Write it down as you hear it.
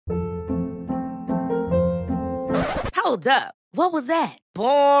Hold up. What was that?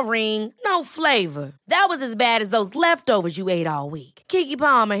 Boring. No flavor. That was as bad as those leftovers you ate all week. Keke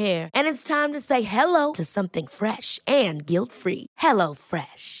Palmer here. And it's time to say hello to something fresh and guilt-free. Hello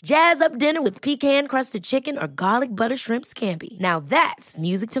Fresh. Jazz up dinner with pecan-crusted chicken or garlic butter shrimp scampi. Now that's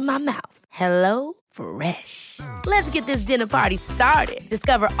music to my mouth. Hello Fresh. Let's get this dinner party started.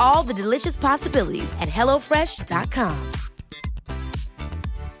 Discover all the delicious possibilities at hellofresh.com.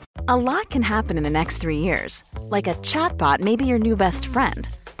 A lot can happen in the next 3 years. Like a chatbot may be your new best friend.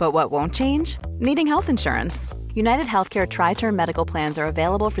 But what won't change? Needing health insurance. United Healthcare Tri-Term Medical Plans are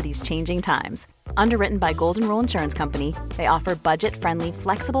available for these changing times. Underwritten by Golden Rule Insurance Company, they offer budget-friendly,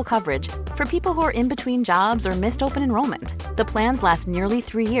 flexible coverage for people who are in between jobs or missed open enrollment. The plans last nearly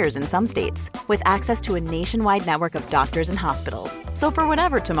 3 years in some states, with access to a nationwide network of doctors and hospitals. So for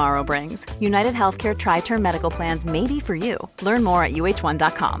whatever tomorrow brings, United Healthcare Tri-Term Medical Plans may be for you. Learn more at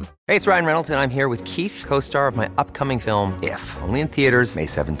uh1.com. Hey, it's Ryan Reynolds, and I'm here with Keith, co-star of my upcoming film, If, only in theaters May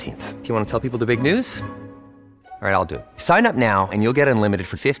 17th. Do you want to tell people the big news? All right, I'll do it. Sign up now and you'll get unlimited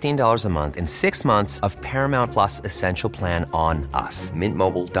for $15 a month and 6 months of Paramount Plus Essential Plan on us.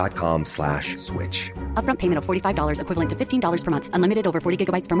 MintMobile.com/switch. Upfront payment of $45 equivalent to $15 per month. Unlimited over 40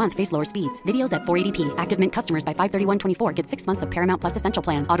 gigabytes per month. Face lower speeds. Videos at 480p. Active Mint customers by 531.24 get 6 months of Paramount Plus Essential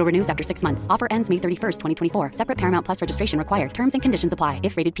Plan. Auto renews after 6 months. Offer ends May 31st, 2024. Separate Paramount Plus registration required. Terms and conditions apply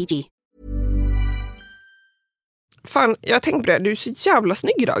if rated PG. Fan, jag tänkte på det. Du är så jävla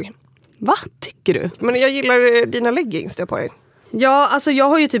snygg idag. Va? Tycker du? Men jag gillar dina leggings du har på dig. Ja, alltså jag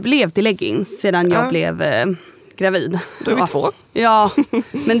har ju typ levt i leggings sedan jag blev gravid. Då är vi två. Ja,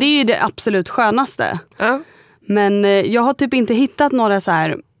 men det är ju det absolut skönaste. Ja. Men jag har typ inte hittat några så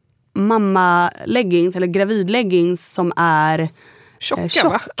här mamma-leggings eller gravidleggings som är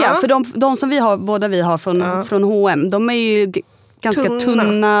tjocka. Va? För de som båda vi har från H&M, de är ju ganska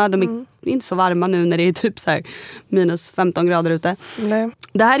tunna. De är inte så varma nu när det är typ så här minus 15 grader ute. Nej.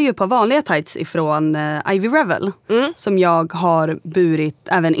 Det här är ju ett par vanliga tights ifrån Ivy Revel som jag har burit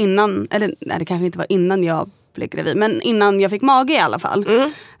även innan, eller nej, det kanske inte var innan jag blev gravid, men innan jag fick mage i alla fall.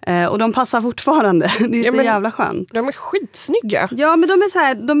 Och de passar fortfarande. Det är så jävla skönt. De är skitsnygga. Ja, men de är så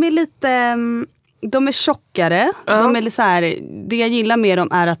här, de är lite... De är tjockare. De är så här, det jag gillar med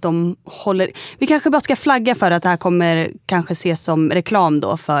dem är att de håller... Vi kanske bara ska flagga för att det här kommer kanske ses som reklam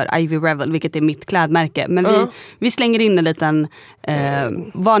då för Ivy Revel, vilket är mitt klädmärke. Men vi slänger in en liten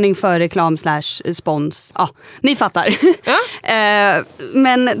varning för reklam / spons. Ja, ni fattar.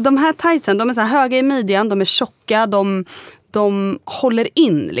 Men de här tightsen, de är så här höga i midjan, de är tjocka, de håller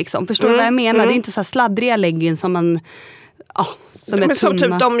in liksom. Förstår du vad jag menar? Det är inte så här sladdriga leggings som man... men som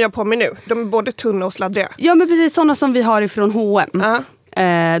typ de jag på mig nu. De är både tunna och sladdriga. Ja, men precis sådana som vi har ifrån H&M.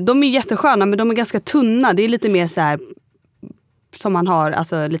 De är jättesköna, men de är ganska tunna. Det är lite mer så här som man har,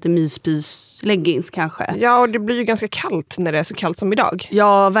 alltså lite myspys leggings kanske. Ja, och det blir ju ganska kallt när det är så kallt som idag.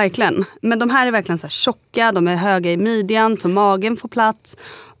 Ja, verkligen. Men de här är verkligen så här tjocka, de är höga i midjan så magen får plats.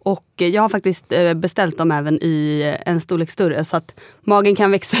 Och jag har faktiskt beställt dem även i en storlek större så att magen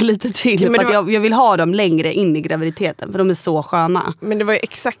kan växa lite till. För att jag vill ha dem längre in i graviditeten för de är så sköna. Men det var ju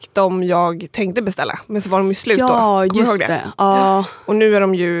exakt de jag tänkte beställa. Men så var de ju slut då. Ja, just det. Ja. Och nu är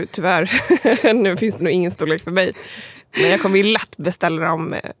de ju tyvärr, nu finns det nog ingen storlek för mig. Men jag kommer ju lätt beställa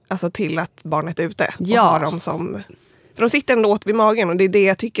dem alltså till att barnet är ute. Och ha dem som... För de sitter ändå åt vid magen och det är det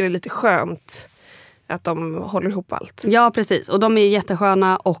jag tycker är lite skönt. Att de håller ihop allt. Ja, precis. Och de är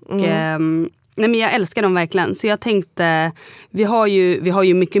jättesköna och nej, men jag älskar dem verkligen. Så jag tänkte, vi har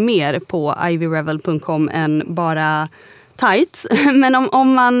ju mycket mer på ivyrevel.com än bara tights. Men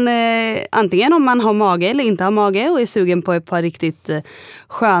om man antingen om man har mage eller inte har mage och är sugen på ett par riktigt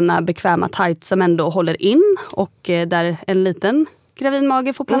sköna, bekväma tights som ändå håller in och där en liten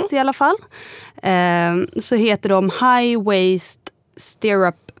gravidmage får plats i alla fall. Så heter de High Waist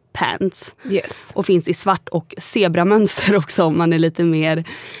Stirrup Pants. Yes. Och finns i svart och zebramönster också om man är lite mer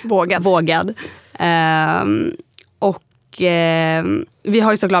vågad. Vi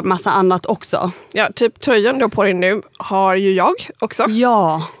har ju såklart massa annat också. Ja, typ tröjan du har på dig nu har ju jag också.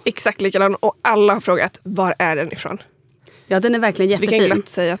 Ja. Exakt likadan och alla har frågat, var är den ifrån? Ja, den är verkligen jättefin. Så vi kan glatt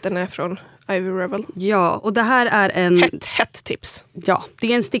säga att den är från Ivy Revel. Ja, och det här är en... Hett tips. Ja,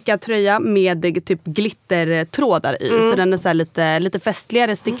 det är en stickad tröja med typ glittertrådar i. Så den är så här lite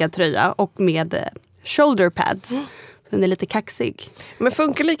festligare stickad tröja och med shoulder pads. Så den är lite kaxig. Men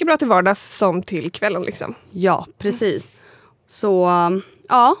funkar lika bra till vardags som till kvällen liksom. Ja, precis. Så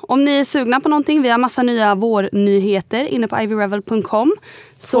ja, om ni är sugna på någonting, vi har massa nya vårnyheter inne på ivyrevel.com.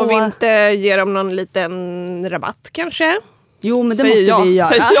 Får vi inte ge dem någon liten rabatt kanske? Jo, men det måste vi göra.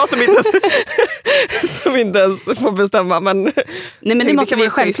 Säger jag som inte ens får bestämma. Men nej, men det måste vi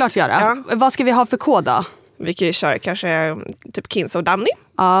självklart göra. Ja. Vad ska vi ha för kod då? Vi kan ju köra kanske typ Kinsa och Danny.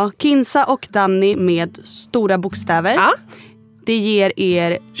 Ja, Kinsa och Danny med stora bokstäver. Ja. Det ger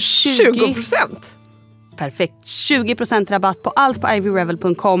er 20%. Perfekt. 20% rabatt på allt på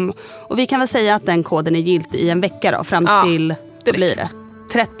ivyrevel.com. Och vi kan väl säga att den koden är giltig i en vecka då, fram till vad blir det?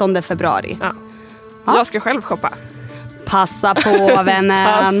 13 februari. Ja. Ja. Jag ska själv shoppa. Passa på, vännen.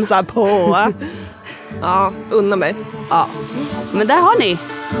 Passa på. Ja, unna mig. Ja. Men där har ni.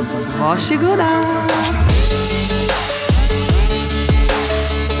 Varsågoda.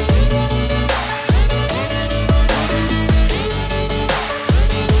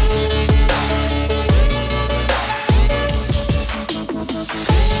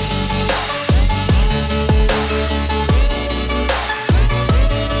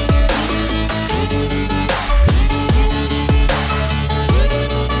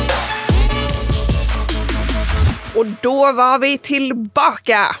 Och då var vi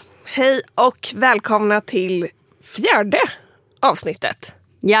tillbaka. Hej och välkomna till 4:e avsnittet.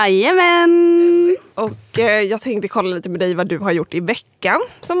 Jajamän. Och jag tänkte kolla lite med dig vad du har gjort i veckan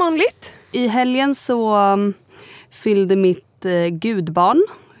som vanligt. I helgen så fyllde mitt gudbarn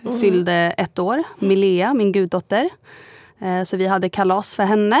fyllde 1 år. Milea, min guddotter. Så vi hade kalas för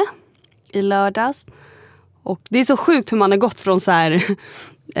henne i lördags. Och det är så sjukt hur man har gått från så här...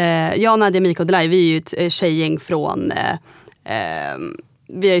 jag, Nadia, Mika och Delay, vi är ju ett tjejgäng från...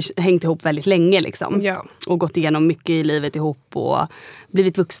 vi har hängt ihop väldigt länge liksom. Ja. Och gått igenom mycket i livet ihop och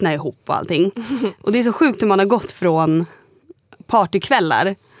blivit vuxna ihop och allting. Och det är så sjukt hur man har gått från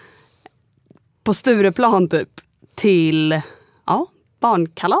partykvällar på Stureplan typ till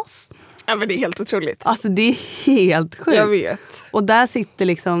barnkalas. Ja, men det är helt otroligt. Alltså det är helt sjukt. Jag vet. Och där sitter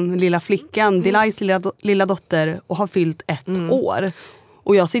liksom lilla flickan, Delays lilla dotter, och har fyllt 1 år.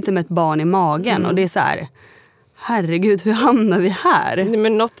 Och jag sitter med ett barn i magen och det är så här, herregud, hur hamnar vi här? Nej,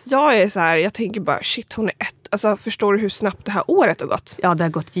 men något jag är så här, jag tänker bara shit, hon är 1. Alltså förstår du hur snabbt det här året har gått? Ja, det har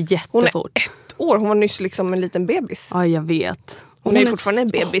gått jättefort. Hon är 1 år, hon var nyss liksom en liten bebis. Ja, jag vet. Hon är fortfarande en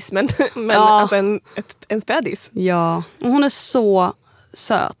bebis, men Ja. alltså en spädis. Ja, och hon är så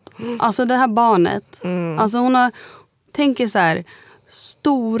söt. Alltså det här barnet, alltså hon har, tänker så här,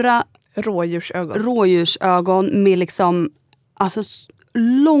 stora rådjursögon med liksom, alltså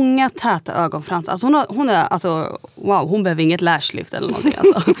långa täta ögonfransar. Alltså hon är alltså, wow, hon behöver inget lashlift eller någonting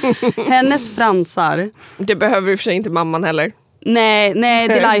alltså. Hennes fransar. Det behöver i och för sig inte mamman heller. Nej,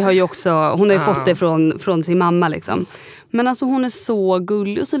 Delay har ju också, hon har ju fått det från sin mamma liksom. Men alltså hon är så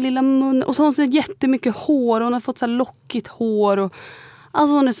gullig och så lilla mun, och så har hon så jättemycket hår, och hon har fått så här lockigt hår och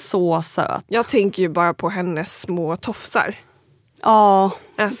alltså hon är så söt. Jag tänker ju bara på hennes små tofsar. Ja.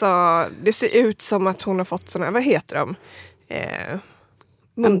 Alltså det ser ut som att hon har fått såna, vad heter de?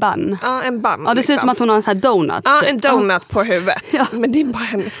 En bun. Ja, en bun. Ja, det ser ut som att hon har en sån här donut. Ja, en donut på huvudet. Ja. Men det är bara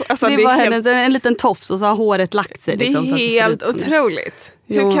hennes, alltså, det är bara helt, hennes, en liten tofs och så har håret lagt sig. det Liksom, är så att helt det ser ut som otroligt.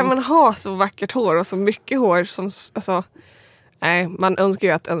 Jo. Hur kan man ha så vackert hår och så mycket hår som, alltså, nej, man önskar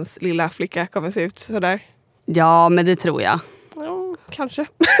ju att ens lilla flicka kommer se ut sådär. Ja, men det tror jag. Ja, kanske.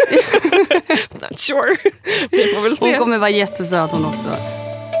 Not sure. Vi får väl se. Hon kommer vara jättesöt hon också.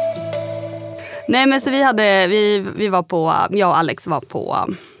 Nej, men så vi var på, jag och Alex var på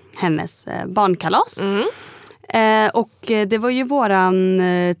hennes barnkalas. Och det var ju våran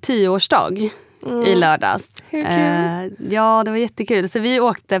 10-årsdag i lördags. Hur kul? Ja, det var jättekul. Så vi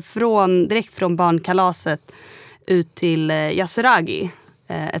åkte direkt från barnkalaset ut till Yasuragi,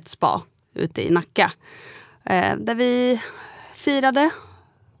 ett spa ute i Nacka. Där vi firade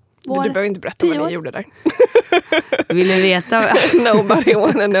Du behöver inte berätta vad ni gjorde där. Vill du veta? Nobody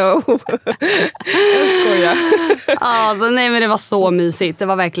wanna know. Jag skojar. Alltså, nej, men det var så mysigt. Det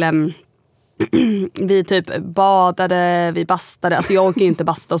var verkligen... Vi typ badade, vi bastade. Alltså jag orkar ju inte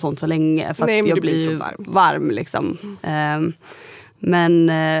basta och sånt så länge. För att nej, men jag det blir blir så varm liksom. Men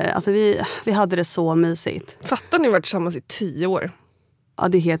alltså vi hade det så mysigt. Fattar ni varit tillsammans i 10 år? Ja,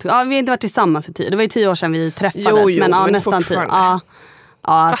 det är helt... Ja, vi har inte varit tillsammans i 10. Det var ju 10 år sedan vi träffades. Jo, men, ja, men nästan 10. fortfarande. Ja,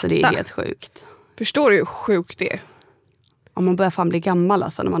 alltså det är helt sjukt. Förstår du hur sjukt det är? Ja, man börjar fan bli gammal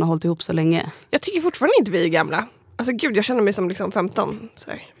alltså, när man har hållit ihop så länge. Jag tycker fortfarande inte vi är gamla. Alltså gud, jag känner mig som liksom 15.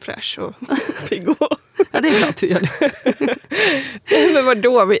 Sådär, fräsch och pigg och... Ja, det är klart du gör det. Men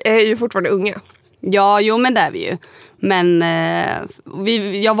vadå, vi är ju fortfarande unga. Ja, jo, men det är vi ju. Men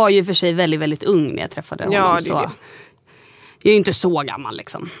jag var ju för sig väldigt, väldigt ung när jag träffade honom. Ja, det är så. det. Jag är ju inte så gammal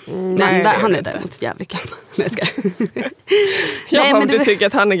liksom. Nej, men han är inte. däremot jävligt gammal. Nej, jag skojar. Ja, Nej, om men du det... tycker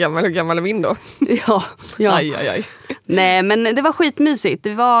att han är gammal, hur gammal är min då? Ja. Aj, aj, aj. Nej, men det var skitmysigt.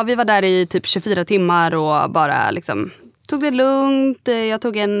 Vi var där i typ 24 timmar och bara liksom tog det lugnt. Jag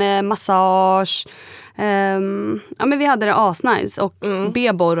tog en massage. Ja, men vi hade det asnice och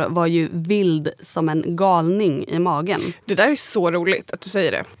Bebor var ju vild som en galning i magen. Det där är så roligt att du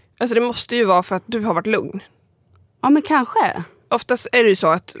säger det. Alltså det måste ju vara för att du har varit lugn. Ja, men kanske. Oftast är det ju så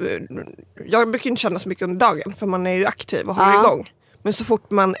att jag brukar inte känna så mycket under dagen för man är ju aktiv och håller igång. Men så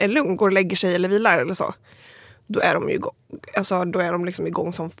fort man är lugn, går och lägger sig eller vilar eller så, då är de ju igång. Alltså då är de liksom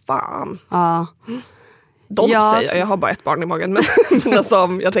igång som fan. Ja. Säger jag har bara ett barn i magen, men alltså,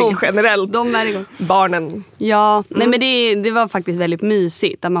 jag tänker generellt. De är igång. Barnen. Ja, nej men det var faktiskt väldigt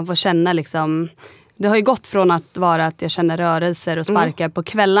mysigt att man får känna liksom. Det har ju gått från att vara att jag känner rörelser och sparkar på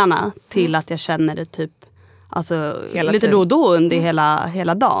kvällarna till att jag känner det typ alltså, lite då och då under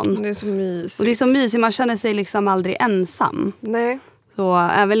hela dagen. Det är så mysigt. Och det är så mysigt, man känner sig liksom aldrig ensam. Nej. Så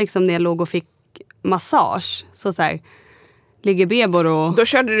även liksom när jag låg och fick massage så här, ligger Bebor och då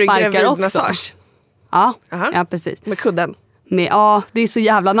körde du gravidmassage. Ja, ja, precis. Med kudden. Det är så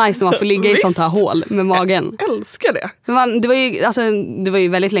jävla nice när man får ligga i sånt här hål med magen. Jag älskar det. Det var ju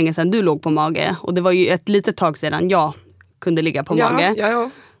väldigt länge sedan du låg på mage. Och det var ju ett litet tag sedan jag kunde ligga på mage. Ja.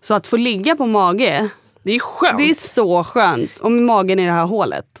 Så att få ligga på mage, det är skönt. Det är så skönt. Och med magen i det här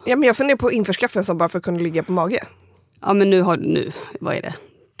hålet. Ja, men jag funderar på införskaffen som bara för att kunna ligga på mage. Ja, men nu, vad är det?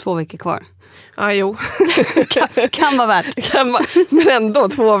 2 veckor kvar. Ja, jo. kan vara värt. Men ändå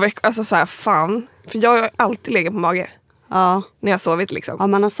 2 veckor. Alltså så här, fan. För jag har alltid legat på mage. Ja. När jag sovit liksom. Ja,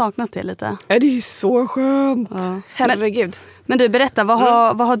 man har saknat det lite. Ja, det är ju så skönt. Ja. Herregud. Men du, berätta,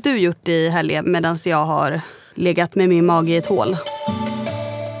 vad har du gjort i helgen medan jag har legat med min mage i ett hål?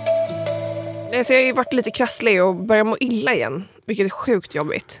 Så jag har ju varit lite krasslig och börjat må illa igen. Vilket är sjukt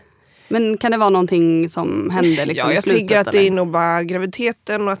jobbigt. Men kan det vara någonting som händer liksom ja, i jag slutet? tänker att eller? det är nog bara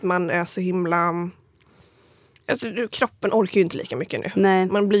graviditeten och att man är så himla... Alltså, kroppen orkar ju inte lika mycket nu. Nej.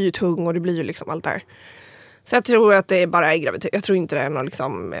 Man blir ju tung och det blir ju liksom allt där. Så jag tror att det bara är graviditet. Jag tror inte det är något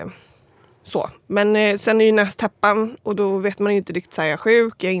liksom så. Men sen är ju nästäppan och då vet man ju inte riktigt så här, jag är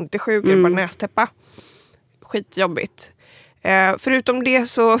sjuk, jag är inte sjuk, jag är bara nästäppa. Skitjobbigt. Förutom det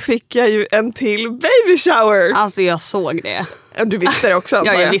så fick jag ju en till baby shower. Alltså jag såg det. Du visste det också.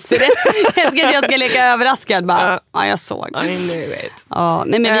 Ja, jag visste det. Jag ska leka överraskad bara. Ja, jag såg. I knew it. Ja,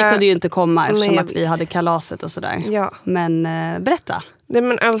 nej, men vi kunde ju inte komma eftersom att vi hade kalaset och sådär. Ja. Men berätta. Nej,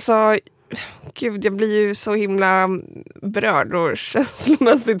 men alltså, gud, jag blir ju så himla berörd och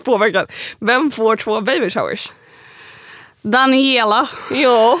känslomässigt påverkad. Vem får 2 baby showers? Daniela.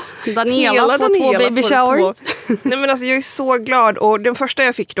 Ja. Daniela får 2 baby showers. Nej, men alltså, jag är så glad. Och den första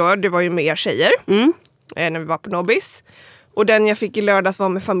jag fick då, det var ju med er tjejer. När vi var på Nobis. Och den jag fick i lördags var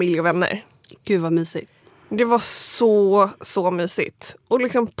med familj och vänner. Gud vad mysigt. Det var så mysigt. Och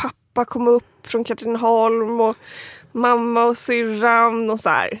liksom pappa kom upp från Katrineholm och mamma och syrran och så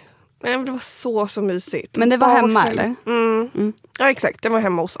här. Men det var så mysigt. Men det var hemma eller? Ja, exakt. Det var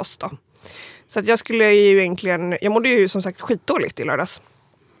hemma hos oss då. Så att jag skulle ju egentligen... Jag mådde ju som sagt skitdåligt i lördags.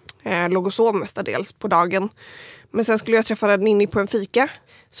 Låg och sov mestadels på dagen. Men sen skulle jag träffa Ninni på en fika.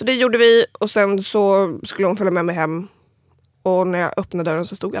 Så det gjorde vi. Och sen så skulle hon följa med mig hem. Och när jag öppnade dörren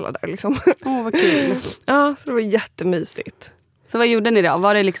så stod alla där liksom. Vad kul. Ja, så det var jättemysigt. Så vad gjorde ni då?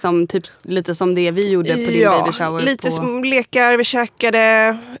 Var det liksom typ lite som det vi gjorde på din baby shower? Lite som lekar, vi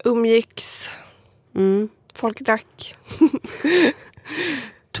käkade, umgicks. Folk drack.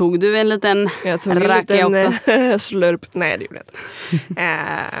 Tog du en liten racka också? Slurp. Nej, det gjorde jag inte.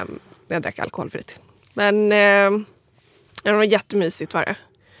 Jag drack alkoholfritt. Men det var jättemysigt var det.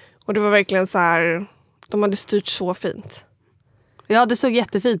 Och det var verkligen så här, de hade styrt så fint. Ja, det såg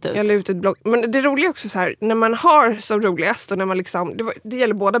jättefint ut. Jag la ut ett blogg. Men det roliga är också så här, när man har som roligast och när man liksom, det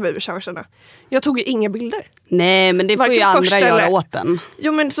gäller båda baby showersarna. Jag tog ju inga bilder. Nej, men det får ju andra göra åt den.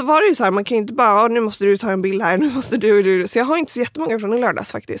 Jo, men så var det ju så här, man kan ju inte bara, nu måste du ta en bild här, nu måste du. Så jag har inte så jättemånga från i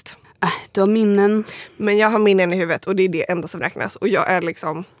lördags faktiskt. Du har minnen. Men jag har minnen i huvudet och det är det enda som räknas. Och jag är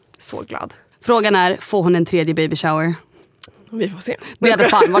liksom så glad. Frågan är, får hon en 3:e baby shower? Vi får se. Det hade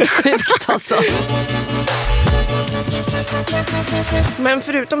fan varit sjukt alltså. Men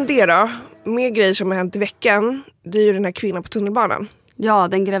förutom det då, mer grejer som har hänt i veckan, det är ju den här kvinnan på tunnelbanan. Ja,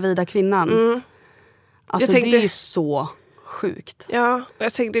 den gravida kvinnan. Alltså det är ju så sjukt. Ja,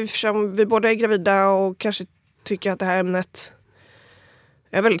 jag tänkte eftersom vi båda är gravida och kanske tycker att det här ämnet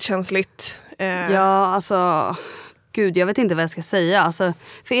är väldigt känsligt. Ja, alltså... Gud, jag vet inte vad jag ska säga. Alltså,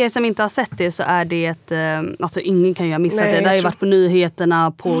 för er som inte har sett det så är det ett... Alltså ingen kan ju ha missat det. Det har ju varit på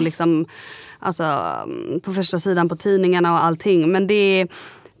nyheterna, på liksom... Alltså på första sidan på tidningarna och allting. Men det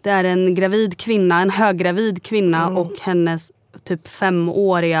är en gravid kvinna, en höggravid kvinna och hennes typ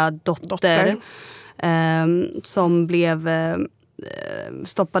 5-åriga dotter. Som blev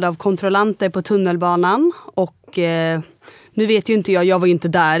stoppad av kontrollanter på tunnelbanan och nu vet ju inte jag var ju inte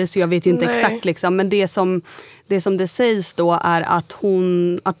där så jag vet ju inte exakt liksom, men det som det sägs då är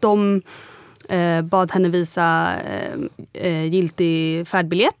att de bad henne visa giltig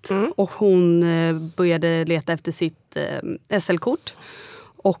färdbiljett och hon började leta efter sitt SL-kort.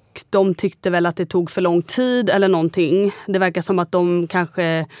 Och de tyckte väl att det tog för lång tid eller någonting. Det verkar som att de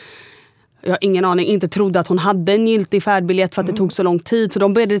kanske, jag har ingen aning, inte trodde att hon hade en giltig färdbiljett för att det tog så lång tid. Så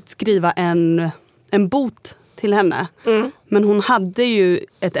de började skriva en bot till henne. Men hon hade ju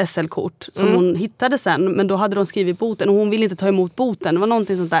ett SL-kort som hon hittade sen. Men då hade de skrivit boten och hon ville inte ta emot boten. Det var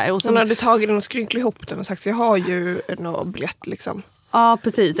någonting sånt där. Och så, hon hade tagit den och skrynklat ihop den och sagt jag har ju en biljett liksom. Ja,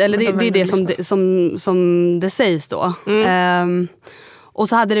 precis. Eller det är det som det sägs då. Och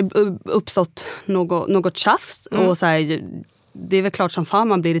så hade det uppstått något tjafs. Och så här, det är väl klart som fan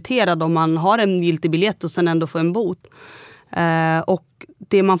man blir irriterad om man har en giltig biljett och sen ändå får en bot. Och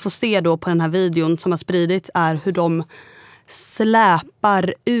det man får se då på den här videon som har spridits är hur de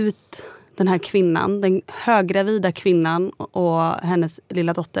släpar ut den här kvinnan, den höggravida kvinnan och hennes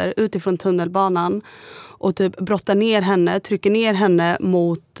lilla dotter utifrån tunnelbanan och typ brottar ner henne, trycker ner henne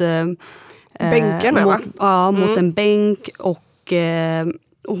mot bänkarna, mot en bänk och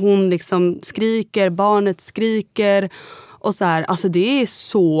hon liksom skriker, barnet skriker och så här, alltså det är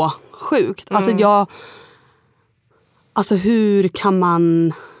så sjukt. Alltså hur kan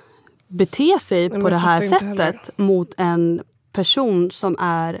man bete sig på det här sättet mot en person som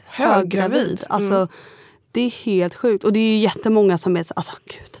är höggravid? Alltså det är helt sjukt. Och det är ju jättemånga som är så, alltså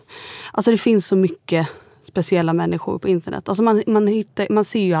gud. Alltså det finns så mycket speciella människor på internet. Alltså man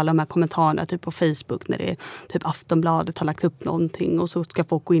ser ju alla de här kommentarerna typ på Facebook när det är typ Aftonbladet har lagt upp någonting och så ska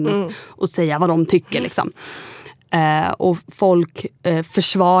folk gå in och säga vad de tycker liksom. Och folk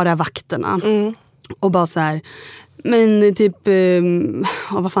försvarar vakterna. Och bara så här, men typ,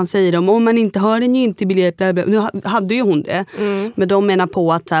 vad fan säger de? Om man inte har en giltig biljett, bla bla. Nu hade ju hon det. Men de menar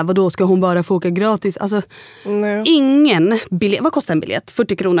på att vadå, ska hon bara få åka gratis? Alltså, ingen biljett. Vad kostar en biljett?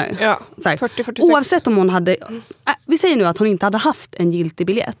 40 kronor. Ja, 40-46. Oavsett om hon hade, vi säger nu att hon inte hade haft en giltig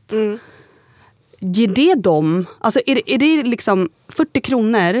biljett. Ger det dem, alltså är det liksom 40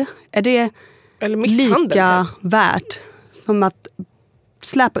 kronor? Är det lika värt som att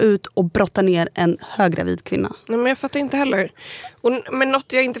släpa ut och brotta ner en höggravid kvinna? Nej, men jag fattar inte heller. Men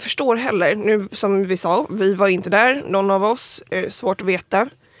något jag inte förstår heller, nu som vi sa, vi var inte där, någon av oss, svårt att veta.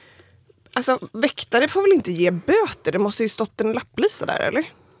 Alltså, väktare får väl inte ge böter? Det måste ju stått en lapplista där, eller?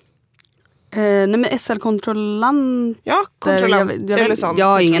 Nej, men SL-kontrollant. Ja, kontrollant. Jag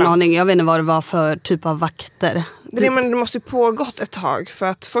har ingen aning. Jag vet inte vad det var för typ av vakter. Men det måste ju pågått ett tag. För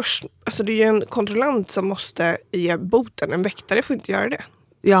att först, alltså det är ju en kontrollant som måste ge boten. En väktare får inte göra det.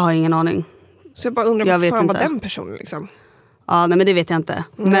 Jag har ingen aning. Så jag bara undrar vad fan var den personen liksom. Ja, nej, men det vet jag inte.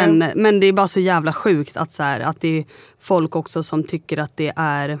 Men det är bara så jävla sjukt att, så här, att det är folk också som tycker att det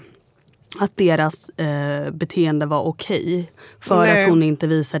är att deras beteende var okej för att hon inte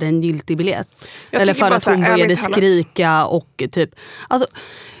visade en giltig biljett. Eller för att hon började skrika och typ, alltså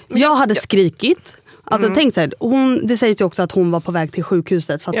jag hade skrikit. Alltså tänk så här, det sägs ju också att hon var på väg till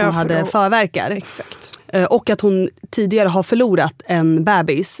sjukhuset för att hon hade förvärkar. Exakt. Och att hon tidigare har förlorat en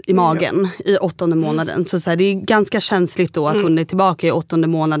bebis i magen i 8:e månaden. Så här, det är ganska känsligt då att hon är tillbaka i 8:e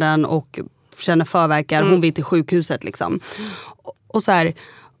månaden och känner förvärkar. Hon vill till sjukhuset liksom. Och så här,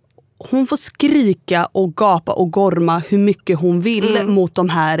 hon får skrika och gapa och gorma hur mycket hon vill mot de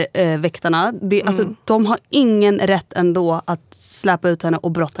här väktarna. Alltså, de har ingen rätt ändå att släppa ut henne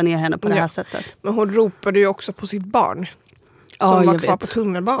och brotta ner henne på det här sättet. Men hon ropade ju också på sitt barn. Som var kvar på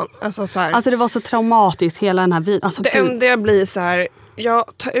tunnelbanan. Alltså det var så traumatiskt hela den här videon. Alltså, det enda jag blir så här,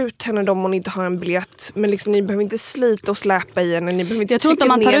 ta ut henne om hon inte har en biljett. Men liksom, ni behöver inte slita och släpa i henne. Ni behöver inte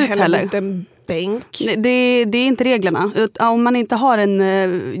trycka ner henne mot en bänk. Det är inte reglerna. Om man inte har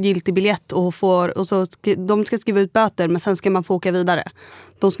en giltig biljett och så de ska skriva ut böter, men sen ska man få åka vidare.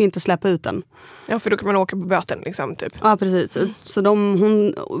 De ska inte släppa ut den. Ja, för då kan man åka på böten liksom, typ. Ja, precis. Så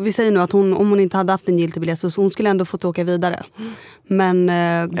vi säger nu att om hon inte hade haft en giltig biljett så hon skulle ändå fått åka vidare. Men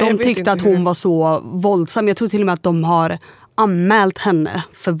de tyckte att hon var så våldsam. Jag tror till och med att de har anmält henne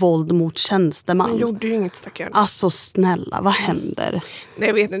för våld mot tjänsteman. Hon gjorde ju inget, stackare. Alltså snälla, vad händer? Nej,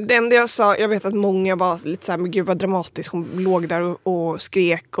 jag vet inte. Det enda jag sa, jag vet att många var lite så här, men gud vad dramatiskt. Hon låg där och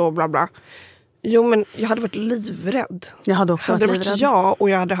skrek och bla bla. Jo, men jag hade varit livrädd. Jag hade också varit livrädd.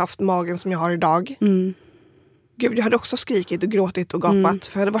 Jag hade haft magen som jag har idag. Gud, jag hade också skrikit och gråtit och gapat.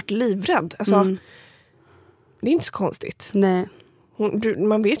 För jag hade varit livrädd. Alltså, det är inte så konstigt. Nej.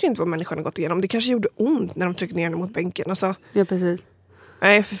 Man vet ju inte vad människan har gått igenom. Det kanske gjorde ont när de tryckte ner henne mot bänken. Alltså. Ja, precis.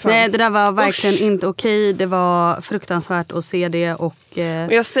 Nej, för fan. Nej, det där var verkligen inte okej. Det var fruktansvärt att se det. Och,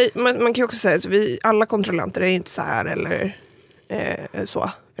 man kan ju också säga att vi alla kontrollanter är inte så här eller så.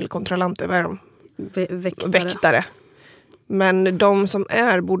 Eller kontrollanter, vad är de? Väktare. Men de som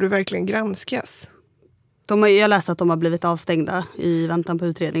borde verkligen granskas. Jag läste att de har blivit avstängda i väntan på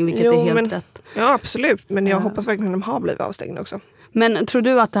utredning, vilket är helt rätt. Ja, absolut. Men jag hoppas verkligen att de har blivit avstängda också. Men tror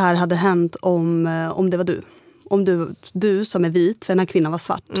du att det här hade hänt om det var du? Om du som är vit, för den här kvinnan var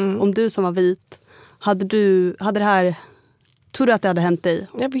svart. Om du som var vit, hade det här... Tror du att det hade hänt dig?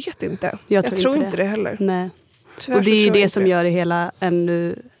 Jag vet inte. Jag tror inte det heller. Nej. Tyvärr, och det är det som gör det hela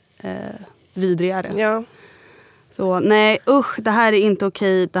ännu vidrigare. Ja. Så nej, det här är inte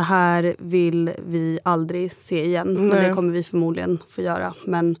okej. Det här vill vi aldrig se igen. Och det kommer vi förmodligen få göra.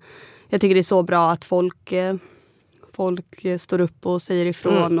 Men jag tycker det är så bra att folk står upp och säger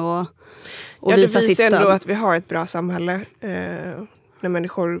ifrån och visar sitt stöd. Det visar ändå att vi har ett bra samhälle när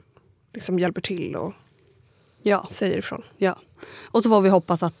människor liksom hjälper till och säger ifrån. Ja. Och så får vi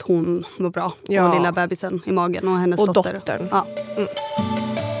hoppas att hon mår bra. Ja. Och lilla bebisen i magen och hennes och dotter. Dottern. Ja.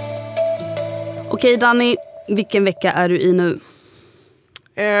 Okej, Danny, vilken vecka är du i nu?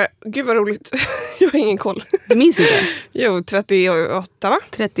 Gud vad roligt. Jag har ingen koll. Du minns inte? Jo, 38 va?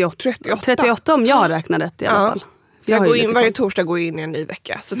 38 om jag räknar rätt i alla fall. Varje torsdag går jag in i en ny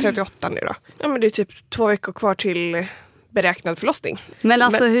vecka. Så 38 nu då. Ja, men det är typ 2 veckor kvar till beräknad förlossning. Men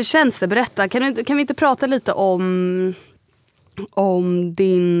alltså hur känns det? Berätta. Kan vi inte prata lite om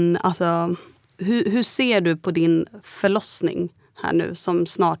din... Alltså, hur ser du på din förlossning här nu som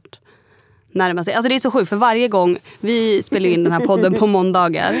snart närmar sig? Alltså det är så sjukt för varje gång vi spelar in den här podden på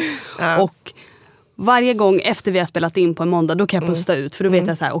måndagar och varje gång efter vi har spelat in på en måndag då kan jag pusta ut. För då vet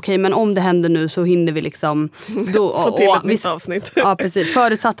jag så här, okej, men om det händer nu så hinner vi liksom... Få till ett nytt avsnitt. Ja, precis.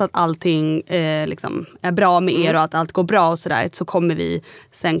 Förutsatt att allting liksom är bra med er och att allt går bra och sådär, så kommer vi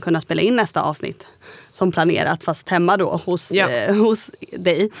sen kunna spela in nästa avsnitt som planerat, fast hemma då hos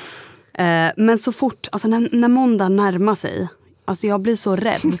dig. Men så fort, alltså när måndag närmar sig, alltså jag blir så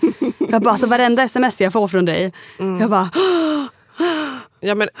rädd. Jag bara, alltså varenda sms jag får från dig, jag bara...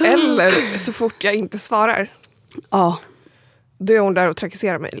 Ja, men eller så fort jag inte svarar. Ja. Då är hon där och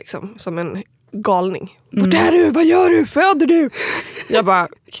trakasserar mig liksom, som en galning. Vart är du? Vad gör du? Föder du? Jag bara,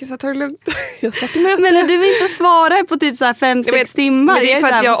 kissa, ta det lugnt. Jag satt i möte. Men när du inte svarar på typ 5-6 timmar. Men det är för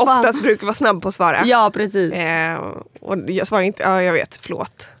att jag oftast brukar vara snabb på att svara. Ja, precis. Och jag svarar inte, jag vet,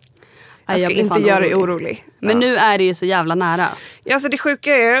 förlåt. Jag ska inte göra dig orolig. Men nu är det ju så jävla nära. Ja, så det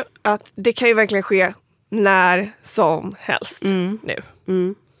sjuka är att det kan ju verkligen ske när som helst nu.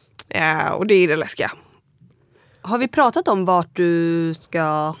 Och det är det läskiga. Har vi pratat om vart du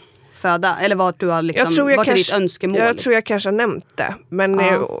ska föda? Eller vart du har liksom, vart är ditt önskemål? Jag tror jag kanske har nämnt det. Men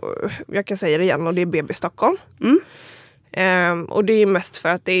jag kan säga det igen, och det är BB Stockholm. Och det är mest för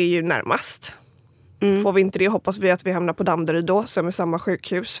att det är ju närmast. Får vi inte det hoppas vi att vi hamnar på Danderyd då, som är samma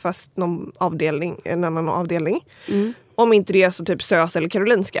sjukhus fast en annan avdelning. Om inte det så typ SÖS eller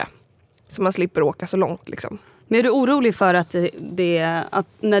Karolinska. Så man slipper åka så långt liksom. Men är du orolig för att att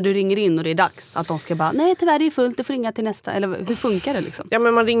när du ringer in och det är dags att de ska bara, nej tyvärr det är fullt, du får ringa till nästa, eller hur funkar det liksom? Ja,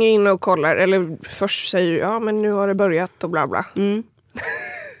 men man ringer in och kollar, eller först säger ja men nu har det börjat och bla bla.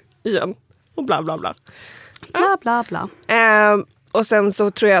 Igen och bla bla bla. Bla bla bla. Och sen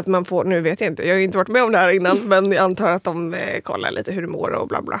så tror jag att man får, nu vet jag inte, jag har inte varit med om det här innan, men jag antar att de kollar lite hur du mår och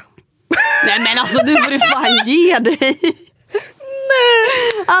bla bla. Nej men alltså du får fan ge dig.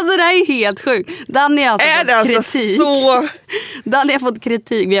 Nej. Alltså det här är helt sjukt. Danny har fått kritik. Så... Danny har fått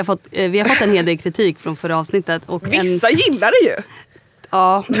kritik. Vi har fått en hel del kritik från förra avsnittet. Och vissa gillar det ju.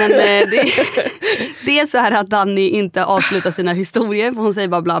 Ja, men det är så här att Danny inte avslutar sina historier. För hon säger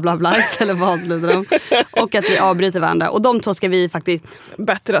bara bla bla bla istället för att avsluta dem. Och att vi avbryter varandra. Och de två ska vi faktiskt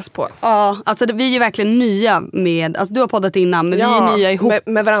bättras på. Ja, alltså vi är ju verkligen nya med, alltså du har poddat innan, men vi är nya ihop.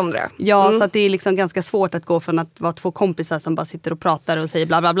 Med varandra. Ja, så att det är liksom ganska svårt att gå från att vara två kompisar som bara sitter och pratar och säger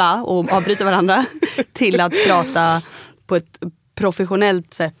bla bla bla och avbryter varandra till att prata på ett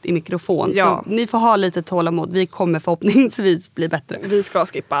professionellt sätt i mikrofon. Ja. Så ni får ha lite tålamod. Vi kommer förhoppningsvis bli bättre. Vi ska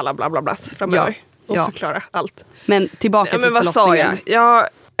skippa alla bla bla blas framöver och förklara allt. Men tillbaka till vad förlossningen. Sa jag?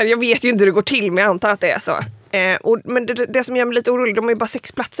 Jag vet ju inte hur det går till, men jag antar att det är så. Men det som gör mig lite orolig, de har ju bara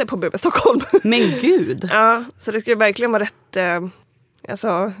 6 platser på BB Stockholm. Men gud! Ja, så det ska verkligen vara rätt...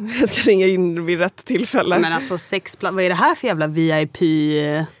 Alltså, jag ska ringa in vid rätt tillfälle. Men alltså 6 platser, vad är det här för jävla VIP...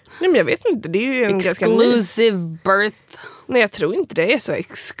 Nej, men jag vet inte, det är ju en exclusive birth. Nej, jag tror inte det är så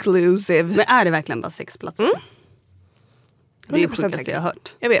exclusive. Men är det verkligen bara 6 platser? Det är det sjukaste jag har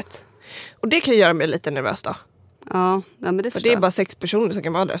hört. Jag vet. Och det kan göra mig lite nervös då. Ja men det för det är bara 6 personer som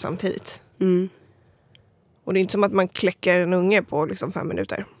kan vara där samtidigt. Och det är inte som att man kläcker en unge på liksom 5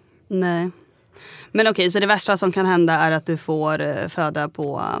 minuter. Nej. Men okej, så det värsta som kan hända är att du får föda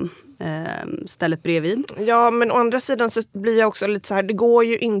på stället bredvid? Ja, men å andra sidan så blir jag också lite så här, det går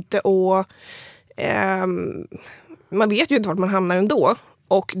ju inte att... man vet ju inte vart man hamnar ändå.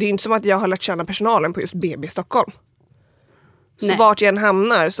 Och det är inte som att jag har lärt känna personalen på just BB Stockholm. Så vart jag än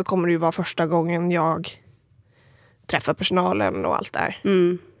hamnar så kommer det ju vara första gången jag träffar personalen och allt där.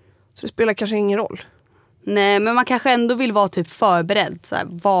 Så det spelar kanske ingen roll. Nej, men man kanske ändå vill vara typ förberedd. Så här,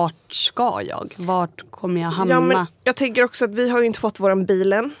 vart ska jag? Vart kommer jag hamna? Ja, men jag tänker också att vi har ju inte fått våran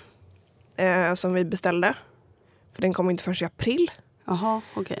bilen som vi beställde. För den kommer inte förrän i april. Jaha,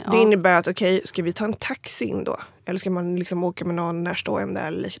 okej. Det innebär att ska vi ta en taxi in då? Eller ska man liksom åka med någon närstående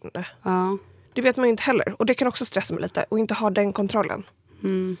eller liknande? Ja. Det vet man ju inte heller. Och det kan också stressa mig lite. Och inte ha den kontrollen.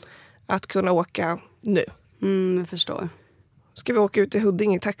 Att kunna åka nu. Jag förstår. Ska vi åka ut till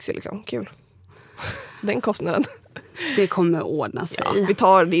Huddinge i taxi liksom? Kul. Den kostnaden. Det kommer ordna sig. Ja, vi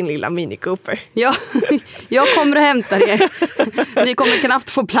tar din lilla Mini Cooper. Ja, jag kommer och hämtar er. Ni kommer knappt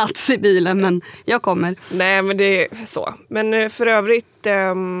få plats i bilen, men jag kommer. Nej, men det är så. Men för övrigt...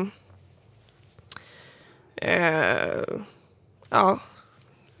 ja,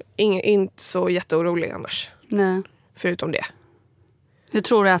 inte så jätteorolig annars. Nej. Förutom det. Hur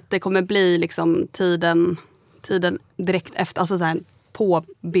tror du att det kommer bli liksom tiden direkt efter, alltså så här, på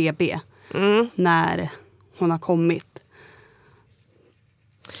BB? När hon har kommit?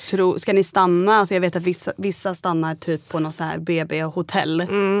 Ska ni stanna? Alltså jag vet att vissa stannar typ på något så här BB-hotell.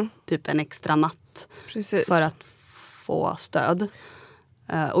 Typ en extra natt. Precis. För att få stöd.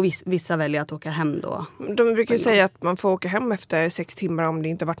 Och vissa väljer att åka hem då. De brukar ju säga att man får åka hem efter 6 timmar om det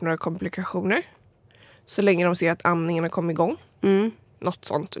inte varit några komplikationer. Så länge de ser att amningen har kommit igång. Något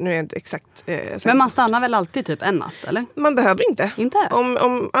sånt. Nu är jag inte exakt... Men man stannar väl alltid typ en natt, eller? Man behöver inte. Inte?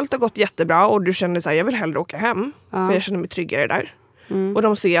 Om allt har gått jättebra och du känner så här, jag vill hellre åka hem. För jag känner mig tryggare där. Och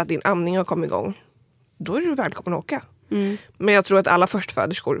de ser att din amning har kommit igång. Då är du välkommen att åka. Men jag tror att alla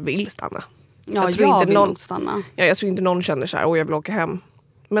förstföderskor vill stanna. Ja, jag vill nog stanna. Ja, jag tror inte någon känner så här, jag vill åka hem.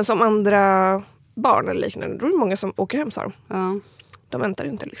 Men som andra barn eller liknande, då är det många som åker hem, sa de. Ja. De väntar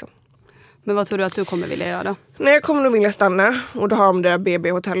inte liksom. Men vad tror du att du kommer vilja göra? Nej, jag kommer nog vilja stanna. Och då har de det där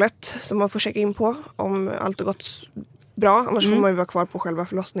BB-hotellet som man får checka in på om allt har gått bra. Annars får man ju vara kvar på själva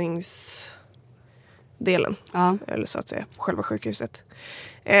förlossningsdelen. Ja. Eller så att säga, på själva sjukhuset.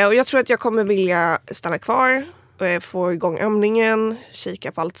 Och jag tror att jag kommer vilja stanna kvar. Och få igång amningen,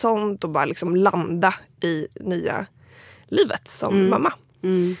 kika på allt sånt. Och bara liksom landa i nya livet som mamma.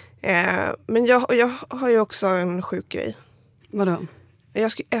 Men jag har ju också en sjuk grej. Vadå?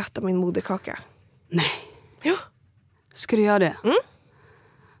 Jag ska äta min moderkaka. Nej. Ja. Ska du göra det?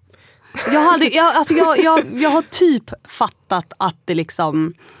 Jag har typ fattat att det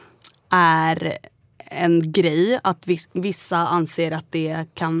liksom är en grej. Att vissa anser att det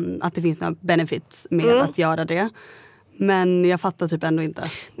finns några benefits med att göra det. Men jag fattar typ ändå inte.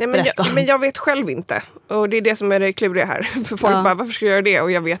 Nej, men jag vet själv inte. Och det är det som är det kluriga här. För folk bara, varför ska jag göra det?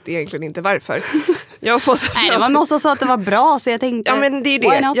 Och jag vet egentligen inte varför. Jag har fått... Nej, man måste säga att det var bra, så jag tänkte... Ja, men det är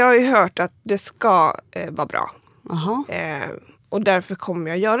det. Jag har ju hört att det ska vara bra. Och därför kommer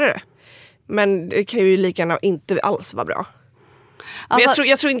jag göra det. Men det kan ju lika gärna inte alls vara bra. Alltså, men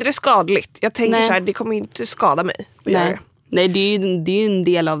jag tror inte det är skadligt. Jag tänker så här, det kommer inte skada mig att göra det. Nej, det är ju en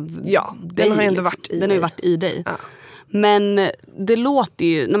del av dig. Den har ju ändå varit i Den har ju varit i dig. Ja. Men det låter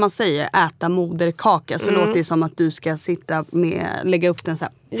ju, när man säger äta moderkaka, så låter det som att du ska sitta lägga upp den så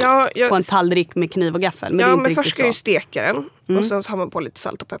här, på en tallrik med kniv och gaffel. Men det är inte men först ska så. Jag steka den. Och sen har man på lite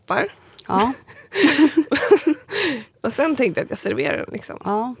salt och peppar. Ja. Och sen tänkte jag att jag serverar den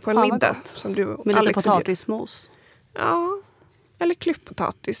liksom, på en middag. Som du, med lite potatismos. Ja, eller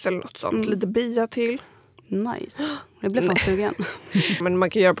klyftpotatis eller något sånt. Lite bia till. Nice. Jag blev fan sugen. Men man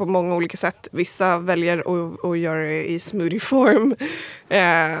kan göra på många olika sätt. Vissa väljer att göra det i smoothie-form.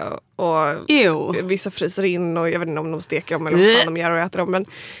 Och vissa fryser in och jag vet inte om de steker dem eller vad fan de gör och äter dem. Men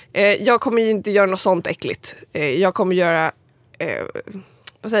jag kommer ju inte göra något sånt äckligt. Jag kommer göra,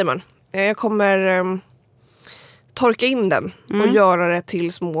 vad säger man? Jag kommer torka in den och göra det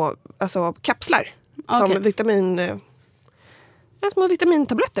till små kapslar. Som små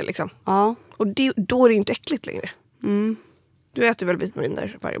vitamintabletter liksom. Ja. Och då är det inte äckligt längre. Du äter väl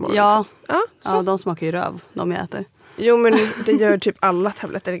vitaminer varje morgon? Ja, liksom. ja, de smakar ju röv, de jag äter. Jo, men det gör typ alla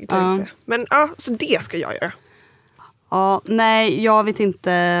tabletter. Men så det ska jag göra. Ja, nej, jag vet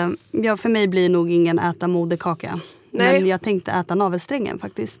inte. För mig blir nog ingen äta moderkaka. Nej. Men jag tänkte äta navelsträngen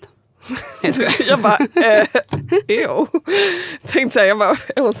faktiskt. Jag bara, jo. Tänkte säga, jag bara,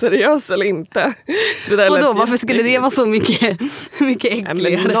 är hon seriös eller inte? Och då, varför skulle det vara så mycket äckligare?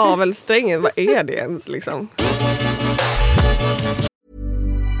 Men navelsträngen, vad är det ens liksom?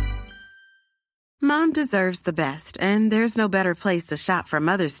 Mom deserves the best, and there's no better place to shop for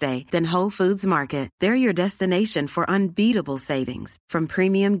Mother's Day than Whole Foods Market. They're your destination for unbeatable savings, from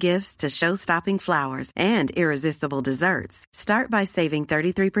premium gifts to show-stopping flowers and irresistible desserts. Start by saving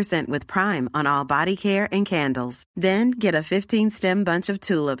 33% with Prime on all body care and candles. Then get a 15-stem bunch of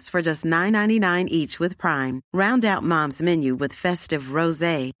tulips for just $9.99 each with Prime. Round out Mom's menu with festive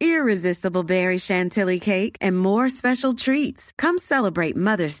rosé, irresistible berry chantilly cake, and more special treats. Come celebrate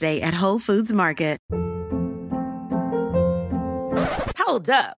Mother's Day at Whole Foods Market. Hold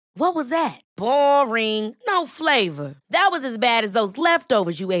up. What was that? Boring. No flavor. That was as bad as those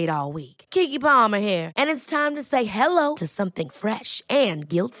leftovers you ate all week. Keke Palmer here, and it's time to say hello to something fresh and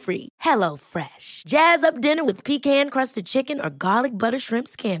guilt-free. Hello Fresh. Jazz up dinner with pecan-crusted chicken or garlic butter shrimp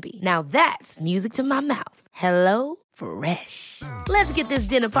scampi. Now that's music to my mouth. Hello Fresh. Let's get this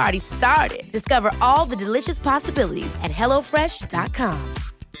dinner party started. Discover all the delicious possibilities at hellofresh.com.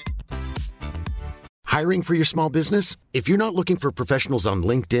 Hiring for your small business? If you're not looking for professionals on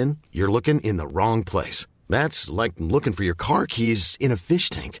LinkedIn, you're looking in the wrong place. That's like looking for your car keys in a fish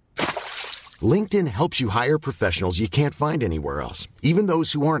tank. LinkedIn helps you hire professionals you can't find anywhere else, even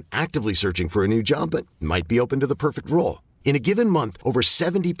those who aren't actively searching for a new job but might be open to the perfect role. In a given month, over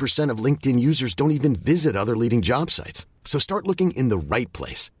 70% of LinkedIn users don't even visit other leading job sites. So start looking in the right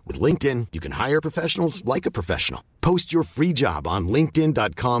place. With LinkedIn, you can hire professionals like a professional. Post your free job on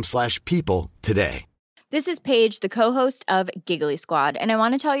linkedin.com/people today. This is Paige, the co-host of Giggly Squad, and I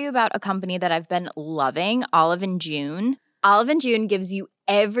want to tell you about a company that I've been loving, Olive & June. Olive & June gives you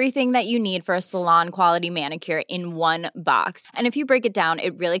everything that you need for a salon-quality manicure in one box. And if you break it down,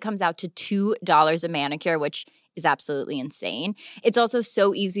 it really comes out to $2 a manicure, which is absolutely insane. It's also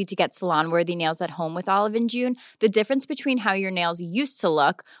so easy to get salon-worthy nails at home with Olive & June. The difference between how your nails used to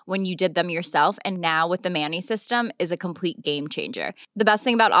look when you did them yourself and now with the Mani system is a complete game changer. The best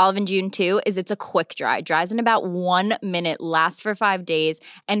thing about Olive & June, too, is it's a quick dry. Dries in about 1 minute, lasts for 5 days,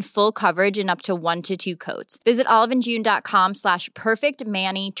 and full coverage in up to 1 to 2 coats. Visit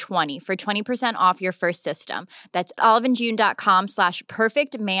oliveandjune.com/perfectmani20 for 20% off your first system. That's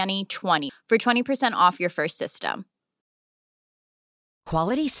oliveandjune.com/perfectmani20 for 20% off your first system.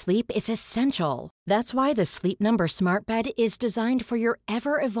 Quality sleep is essential. That's why the Sleep Number Smart Bed is designed for your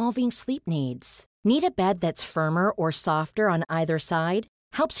ever-evolving sleep needs. Need a bed that's firmer or softer on either side?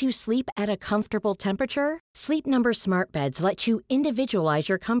 Helps you sleep at a comfortable temperature? Sleep Number Smart Beds let you individualize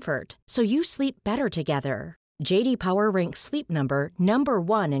your comfort, so you sleep better together. J.D. Power ranks Sleep Number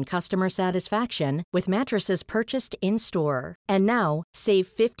 #1 in customer satisfaction with mattresses purchased in-store. And now, save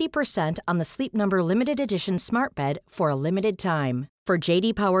 50% on the Sleep Number Limited Edition Smart Bed for a limited time. For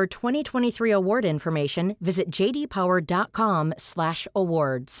J.D. Power 2023 award information, visit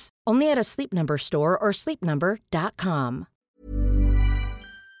jdpower.com/awards. Only at a Sleep Number store or sleepnumber.com.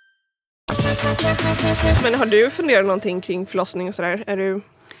 Men har du funderat någonting kring förlossning och sådär? Är du...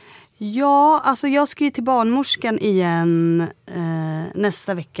 Ja, alltså jag ska ju till barnmorskan igen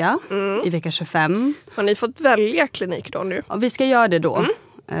nästa vecka, i vecka 25. Har ni fått välja klinik då nu? Ja, vi ska göra det då.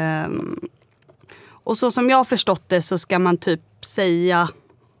 Och så som jag har förstått det så ska man typ säga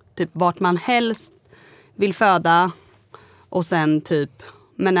typ vart man helst vill föda och sen typ,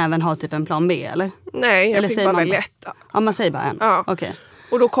 men även ha typ en plan B, eller? Nej, jag fick bara välja ett. Ja, man säger bara en. Ja. Okay.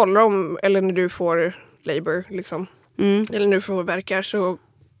 Och då kollar de, eller när du får labor liksom, eller när du får verkar så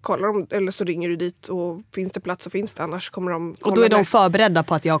kollar de, eller så ringer du dit och finns det plats så finns det, annars kommer de kolla. Och då är de förberedda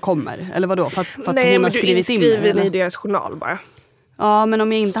på att jag kommer, eller vadå? För att nej, hon har skrivit in mig, eller? I deras journal bara. Ja, men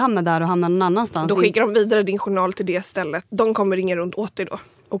om jag inte hamnar där och hamnar någon annanstans. Då skickar de vidare din journal till det stället. De kommer ringa runt åt dig då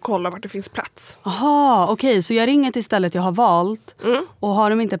och kolla vart det finns plats. Aha, okej. Så jag ringer till stället jag har valt och har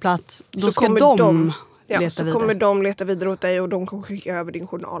de inte plats, då så ska de leta så vidare. Kommer de leta vidare åt dig och de kommer skicka över din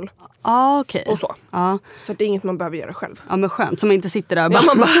journal. Okej. Och så. Så det är inget man behöver göra själv. Ja, men skönt. Så man inte sitter där och bara,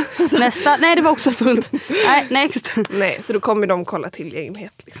 man bara nästa, nej det var också fullt. Nej, next. Nej, så då kommer de kolla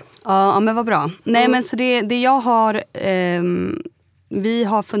tillgänglighet liksom. Ja, men vad bra. Nej, men så det jag har... vi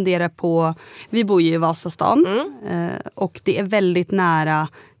har funderat på, vi bor ju i Vasastan och det är väldigt nära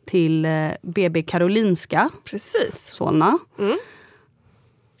till BB Karolinska. Precis. Solna.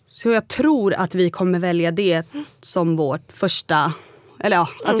 Så jag tror att vi kommer välja det som vårt första, eller ja,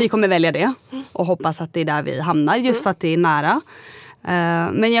 att vi kommer välja det och hoppas att det är där vi hamnar just för att det är nära.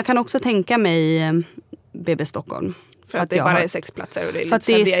 Men jag kan också tänka mig BB Stockholm. För att det bara är 6 platser och det är för lite att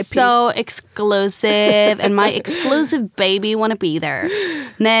det är so exclusive and my exclusive baby wanna be there.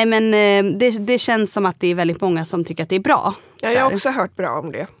 Nej men det känns som att det är väldigt många som tycker att det är bra. Ja, jag har också hört bra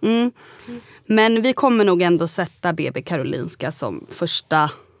om det. Men vi kommer nog ändå sätta BB Karolinska som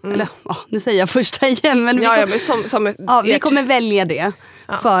första. Eller nu säger jag första igen. Men vi kommer välja det.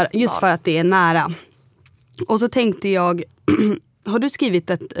 För att det är nära. Och så tänkte jag... Har du skrivit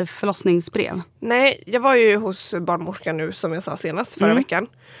ett förlossningsbrev? Nej, jag var ju hos barnmorskan nu som jag sa senast förra veckan.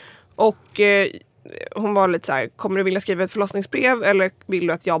 Och hon var lite så här, kommer du vilja skriva ett förlossningsbrev eller vill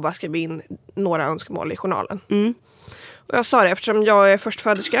du att jag bara skriver in några önskemål i journalen? Och jag sa det, eftersom jag är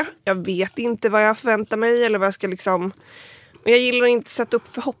förstföderska, jag vet inte vad jag förväntar mig eller vad jag ska liksom... Jag gillar inte att sätta upp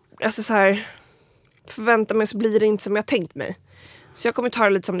förvänta mig så blir det inte som jag tänkt mig. Så jag kommer ta det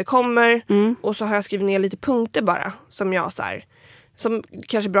lite som det kommer. Och så har jag skrivit ner lite punkter bara. Som jag så här, som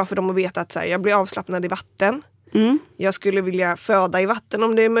kanske är bra för dem att veta att så här, jag blir avslappnad i vatten. Jag skulle vilja föda i vatten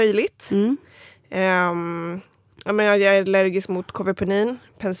om det är möjligt. Men jag är allergisk mot koverpenin,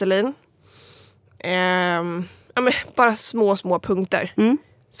 penicillin. Bara små punkter.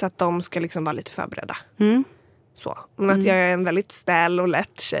 Så att de ska liksom vara lite förberedda. Så. Men att jag är en väldigt snäll och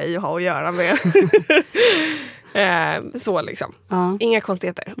lätt tjej att ha att göra med. Så liksom. Inga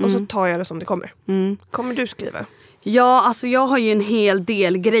konstigheter. Och så tar jag det som det kommer. Kommer du skriva? Ja, alltså jag har ju en hel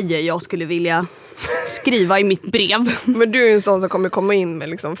del grejer jag skulle vilja skriva i mitt brev. Men du är en sån som kommer komma in med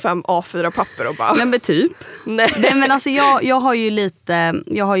liksom 5 A4-papper och bara... Nej men typ. Nej men alltså jag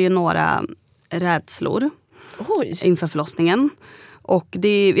har ju några rädslor inför förlossningen. Och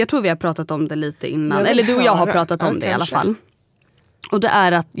jag tror vi har pratat om det lite innan. Eller du och jag har pratat om det i alla fall. Och det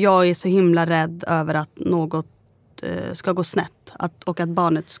är att jag är så himla rädd över att något ska gå snett. Och att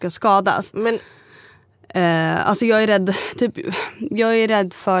barnet ska skadas. Men... alltså jag är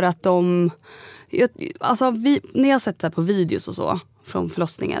rädd för att de... när jag sett det här på videos och så från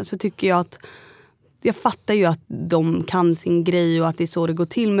förlossningen så tycker jag att... Jag fattar ju att de kan sin grej och att det är så det går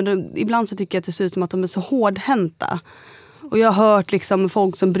till. Men ibland så tycker jag att det ser ut som att de är så hårdhänta. Och jag har hört liksom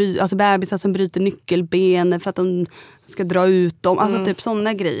folk som bebisar som bryter nyckelben för att de ska dra ut dem. Alltså typ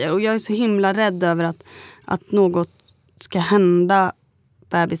sådana grejer. Och jag är så himla rädd över att något ska hända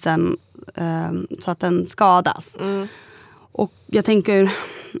bebisen så att den skadas. Och jag tänker...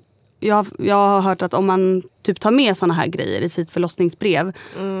 Jag har hört att om man typ tar med såna här grejer i sitt förlossningsbrev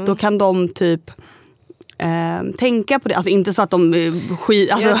då kan de typ tänka på det. Alltså inte så att de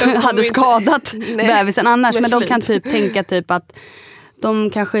hade skadat bebisen annars. Men de kan typ tänka typ att de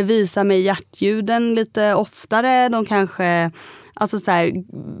kanske visar mig hjärtljuden lite oftare. De kanske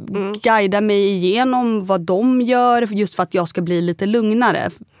guidar mig igenom vad de gör just för att jag ska bli lite lugnare.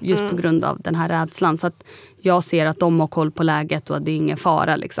 Just på grund av den här rädslan. Så att jag ser att de har koll på läget och att det är ingen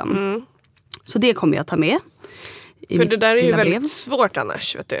fara liksom. Så det kommer jag ta med. För det där är ju väldigt svårt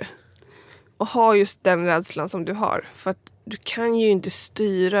annars, vet du. Och ha just den rädslan som du har. För att du kan ju inte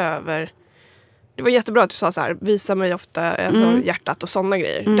styra över... Det var jättebra att du sa så här, visa mig ofta hjärtat och sådana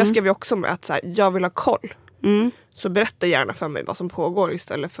grejer. Där ska vi också med att så här, jag vill ha koll. Så berätta gärna för mig vad som pågår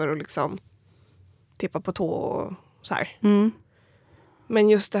istället för att liksom tippa på tå och så här. Men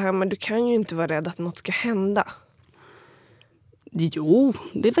just det här, men du kan ju inte vara rädd att något ska hända. Jo,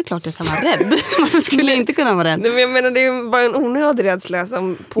 det är väl klart jag kan vara rädd. Varför skulle jag inte kunna vara rädd? Nej, men jag menar, det är ju bara en onödig rädsla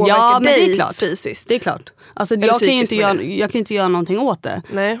som påverkar dig det är klart. Fysiskt. Det är klart. Alltså, jag kan inte göra någonting åt det.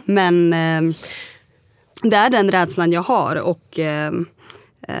 Nej. Men det är den rädslan jag har. Och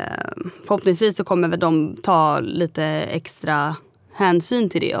förhoppningsvis så kommer väl de ta lite extra hänsyn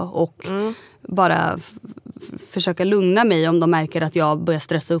till det. Och bara försöka lugna mig om de märker att jag börjar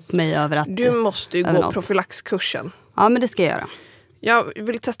stressa upp mig över att... Du måste ju gå profylaxkursen. Ja, men det ska jag göra. Jag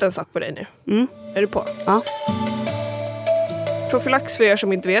vill testa en sak på dig nu. Är du på? Ja. Profylax, för er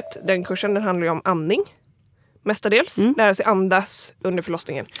som inte vet, den kursen den handlar ju om andning. Mestadels. Lära sig andas under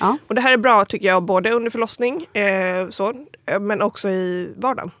förlossningen. Ja. Och det här är bra tycker jag, både under förlossning men också i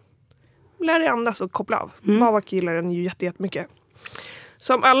vardagen. Lär dig andas och koppla av. Babak gillar den ju jättemycket.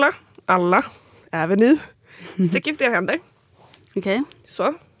 Så om alla, även ni, sträck ut era händer. Okej.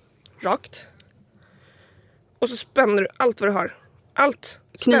 Så, rakt. Och så spänner du allt vad du har. Allt.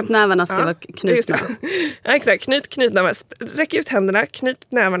 Knytnävarna ska vara knutna. Ja, exakt. Knyt nävarna. Räck ut händerna, knyt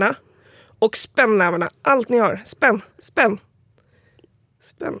nävarna. Och spänn nävarna. Allt ni har. Spänn.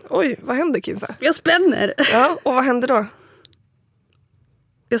 Oj, vad händer, Kinsa? Jag spänner. Ja, och vad händer då?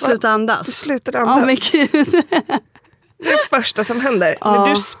 Jag slutar andas. Du slutar andas. Men gud. Det är det första som händer.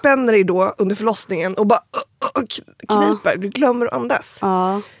 När du spänner dig då under förlossningen och bara kniper. Du glömmer att andas.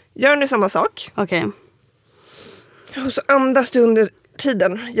 Gör nu samma sak. Okej. Och så andas du under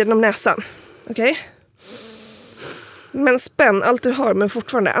tiden genom näsan. Okej? Men spänn allt du har, men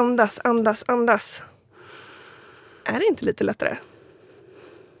fortfarande andas. Är det inte lite lättare?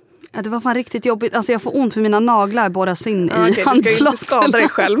 Ja, det var fan riktigt jobbigt. Alltså jag får ont för mina naglar borras in i handflatorna. Du ska ju inte skada dig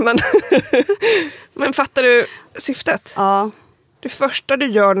själv, men fattar du syftet? Ja. Det första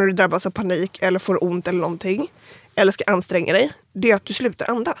du gör när du drabbas av panik eller får ont eller någonting, eller ska anstränga dig, det är att du slutar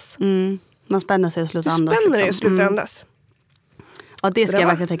andas. Man spänner sig och slutar andas. Du spänner dig och slutar andas. Ja, det ska jag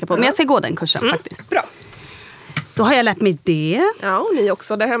verkligen tänka på. Men jag ska gå den kursen faktiskt. Bra. Då har jag lärt mig det. Ja, och ni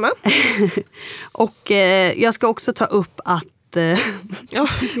också där hemma. Och jag ska också ta upp att det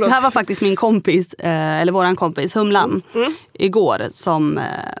här var faktiskt min kompis, eller våran kompis Humlan, igår som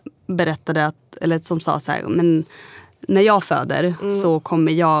berättade att, eller som sa så här, men när jag föder så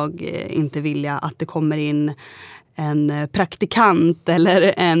kommer jag inte vilja att det kommer in en praktikant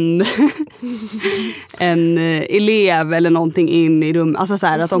eller en elev eller någonting in i rummet. Alltså så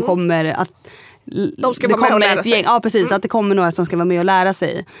här, att de kommer att de ska vara med och lära sig. Ja, precis. Att det kommer några som ska vara med och lära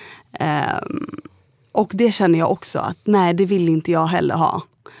sig. Och det känner jag också att nej, det vill inte jag heller ha.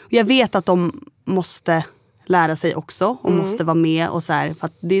 Jag vet att de måste lära sig också och måste vara med och så här, för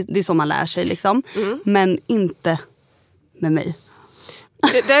att det är så man lär sig liksom. Men inte med mig.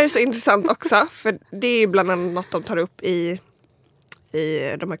 Det där är så intressant också, för det är bland annat något de tar upp i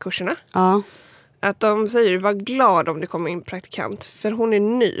de här kurserna. Ja. Att de säger, var glad om det kommer in praktikant, för hon är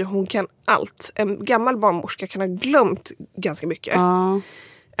ny, hon kan allt. En gammal barnmorska kan ha glömt ganska mycket. Ja.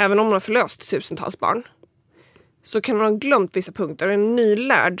 Även om hon har förlöst tusentals barn, så kan hon ha glömt vissa punkter. En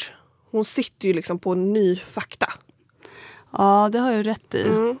nylärd, hon sitter ju liksom på ny fakta. Ja, det har jag rätt i.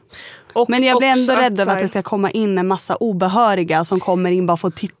 Men jag blir ändå rädd över att det ska komma in en massa obehöriga som kommer in bara för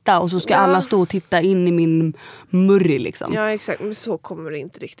att titta. Och så ska alla stå och titta in i min murri liksom. Ja, exakt. Men så kommer det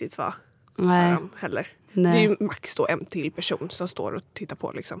inte riktigt vara. Nej. Heller. Nej. Det är ju max då en till person som står och tittar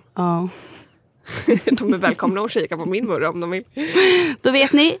på liksom. Ja. De är välkomna att kika på min murra om de vill. Då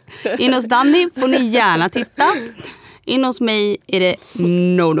vet ni, in hos Danny får ni gärna titta. In hos mig är det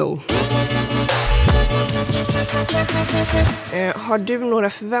no. Har du några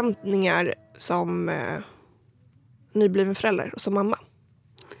förväntningar som nybliven förälder och som mamma?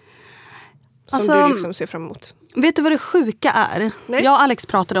 Som alltså, du liksom ser fram emot? Vet du vad det sjuka är? Nej. Jag och Alex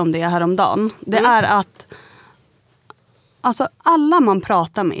pratade om det häromdagen. Det är att alltså, alla man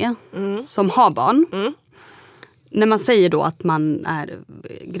pratar med som har barn, när man säger då att man är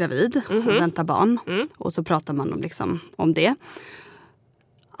gravid och väntar barn, och så pratar man om det.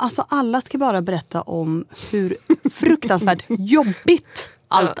 Alltså alla ska bara berätta om hur fruktansvärt jobbigt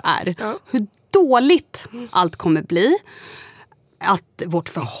allt är. Ja. Hur dåligt allt kommer bli. Att vårt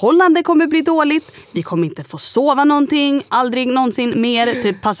förhållande kommer bli dåligt. Vi kommer inte få sova någonting. Aldrig någonsin mer.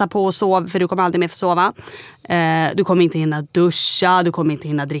 Typ passa på att sova, för du kommer aldrig mer få sova. Du kommer inte hinna duscha. Du kommer inte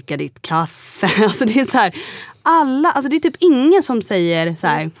hinna dricka ditt kaffe. Alltså det är så här. Alltså det är typ ingen som säger så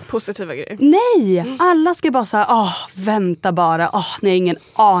här positiva grejer. Nej, alla ska bara säga vänta bara. Ni har ingen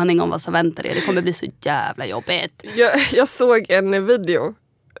aning om vad som väntar er. Det kommer bli så jävla jobbigt. Jag såg en video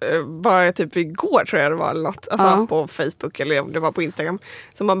bara typ igår tror jag det var eller något. Alltså på Facebook eller om det var på Instagram.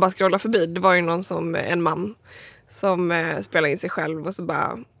 Som man bara scrollar förbi. Det var ju en man som spelade in sig själv och så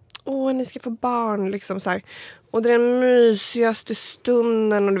bara ni ska få barn liksom så här. Och det är den mysigaste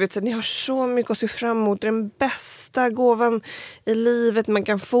stunden och du vet så ni har så mycket att se fram emot. Det är den bästa gåvan i livet man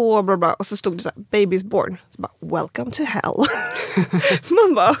kan få bla bla. Och så stod det så här, baby's born. Så bara, welcome to hell.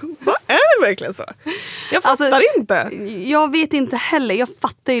 Man bara, vad är det verkligen så? Jag fattar inte. Jag vet inte heller. Jag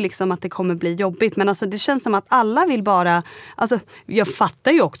fattar ju liksom att det kommer bli jobbigt. Men alltså det känns som att alla vill bara, alltså jag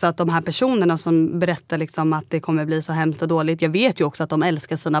fattar ju också att de här personerna som berättar liksom att det kommer bli så hemskt och dåligt. Jag vet ju också att de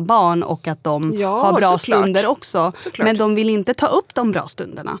älskar sina barn och att de har bra stunder också. Men de vill inte ta upp de bra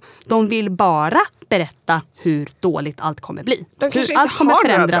stunderna. De vill bara berätta hur dåligt allt kommer bli. De kanske allt inte kommer har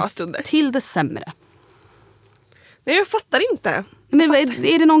förändras några bra stunder. Till det sämre. Nej, jag fattar inte. Men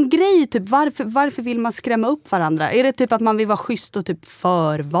är det någon grej typ varför vill man skrämma upp varandra? Är det typ att man vill vara schysst och typ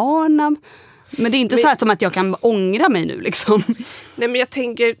förvarna? Men det är inte så här som att jag kan ångra mig nu liksom. Nej, men jag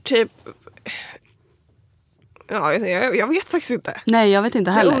tänker typ ja, jag vet faktiskt inte. Nej, jag vet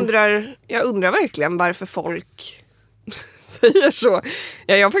inte heller. Jag undrar verkligen varför folk säger så.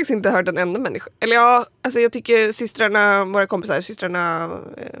 Jag har faktiskt inte hört en enda människa. Eller alltså jag tycker våra kompisar, systrarna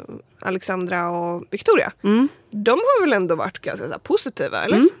Alexandra och Victoria, de har väl ändå varit ganska så här positiva,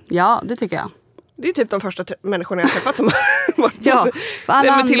 eller? Ja, det tycker jag. Det är typ de första människorna jag träffat som har varit ja,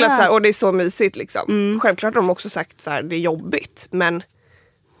 positiva. Till att så här, och det är så mysigt liksom. Självklart har de också sagt så här, det är jobbigt, men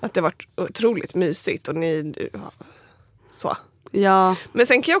att det har varit otroligt mysigt och ni så. Ja. Men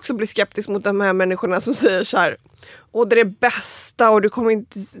sen kan jag också bli skeptisk mot de här människorna som säger så här: och det är det bästa och du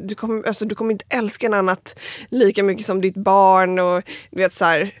kommer inte älska en annat lika mycket som ditt barn och du vet så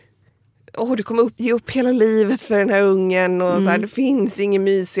här, du kommer ge upp hela livet för den här ungen och så här, det finns inget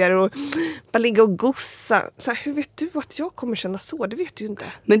mysigare och bara ligga och gossa. Så här, hur vet du att jag kommer känna så? Det vet du inte.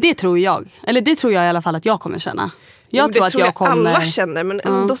 Men det tror jag. Eller det tror jag i alla fall att jag kommer känna. Jag tror att jag kommer... alla känner, men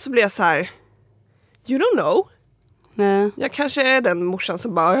ändå så blir jag så här: you don't know. Nej. Jag kanske är den morsan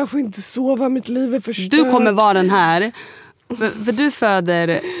som bara, jag får inte sova, mitt liv är förstört. Du kommer vara den här. För du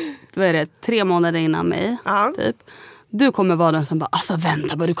föder, vad är det, 3 månader innan mig. Typ. Du kommer vara den som bara, alltså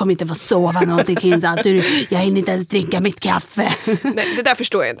vänta bara, du kommer inte få sova någonting. Jag hinner inte ens dricka mitt kaffe. Nej, det där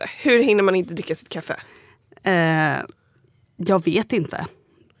förstår jag inte. Hur hinner man inte dricka sitt kaffe? Jag vet inte.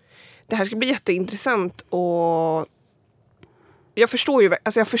 Det här ska bli jätteintressant och jag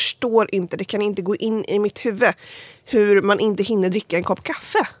förstår inte, det kan inte gå in i mitt huvud hur man inte hinner dricka en kopp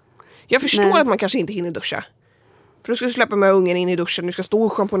kaffe. Jag förstår att man kanske inte hinner duscha. För du ska släppa med ungen in i duschen, du ska stå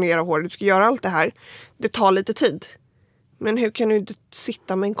och schamponera håret, du ska göra allt det här. Det tar lite tid. Men hur kan du inte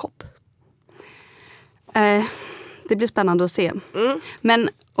sitta med en kopp? Det blir spännande att se. Men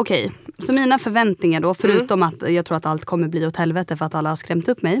okej, så mina förväntningar då, förutom att jag tror att allt kommer bli åt helvete för att alla har skrämt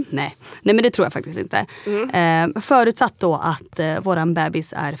upp mig. Nej men det tror jag faktiskt inte. Förutsatt då att våran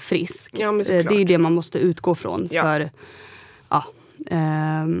bebis är frisk. Ja, men det är ju det man måste utgå från. För,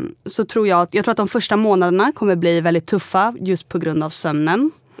 så tror jag att de första månaderna kommer bli väldigt tuffa just på grund av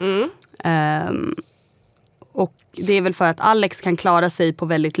sömnen. Och det är väl för att Alex kan klara sig på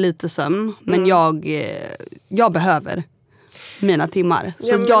väldigt lite sömn. Men jag behöver mina timmar.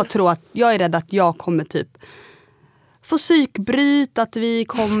 Så jag tror att jag är rädd att jag kommer typ få psykbryt. Att vi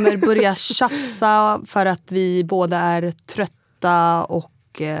kommer börja tjafsa för att vi båda är trötta.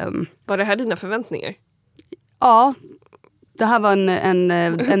 Och, var det här dina förväntningar? Ja, det här var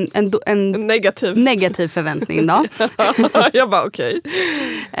en negativ förväntning då. Jag bara okej.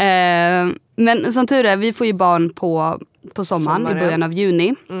 Men som tur är, vi får ju barn på sommaren i början av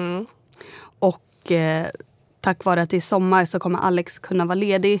juni. Och tack vare att det är sommar så kommer Alex kunna vara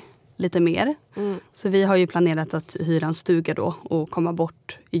ledig lite mer. Så vi har ju planerat att hyra en stuga då och komma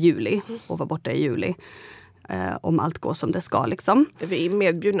bort i juli. Och vara borta i juli. Om allt går som det ska liksom. Är vi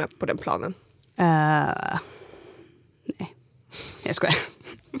medbjudna på den planen? Nej, jag skojar.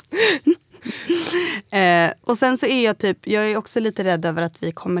 Och sen så är jag är också lite rädd över att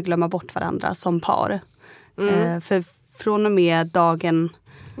vi kommer glömma bort varandra som par. För från och med dagen...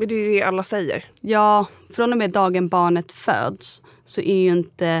 Men det är det alla säger. Ja, från och med dagen barnet föds så är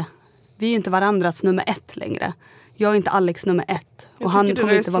vi är ju inte varandras nummer 1 längre. Jag är inte Alex nummer 1. Och han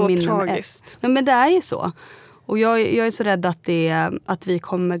kommer inte vara min nummer 1. Men det är ju så. Och jag är så rädd att vi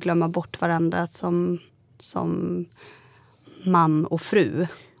kommer glömma bort varandra som man och fru.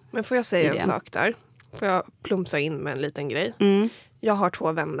 Men får jag säga en sak där? Får jag plumsa in med en liten grej? Jag har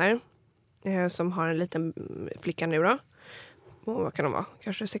 2 vänner som har en liten flicka nu då. Vad kan de vara?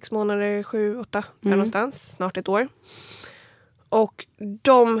 Kanske 6 månader, 7, 8 där någonstans. Snart 1 år. Och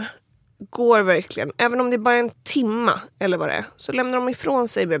de går verkligen, även om det är bara en timma eller vad det är, så lämnar de ifrån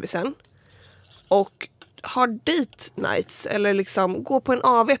sig bebisen och har date nights eller liksom går på en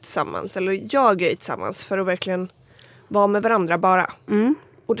AV tillsammans eller gör grejer tillsammans för att verkligen vara med varandra bara.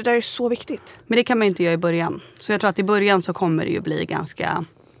 Och det där är så viktigt. Men det kan man ju inte göra i början. Så jag tror att i början så kommer det ju bli ganska...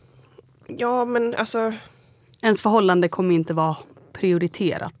 Ja, men alltså... Ens förhållande kommer ju inte vara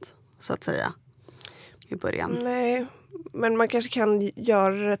prioriterat, så att säga, i början. Nej, men man kanske kan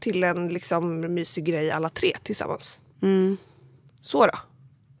göra det till en liksom mysig grej alla 3 tillsammans. Så då?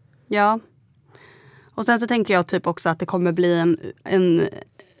 Ja. Och sen så tänker jag typ också att det kommer bli en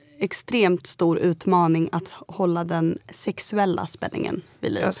extremt stor utmaning att hålla den sexuella spänningen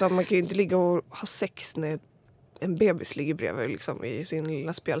vid liv. Alltså man kan ju inte ligga och ha sex när en bebis ligger bredvid liksom, i sin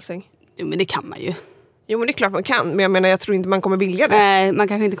lilla spjälsäng. Jo, men det kan man ju. Jo, men det är klart man kan. Men jag menar, jag tror inte man kommer vilja det. Nej, man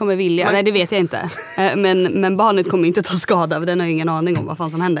kanske inte kommer vilja. Nej, det vet jag inte. Men barnet kommer inte ta skada. För den har ingen aning om vad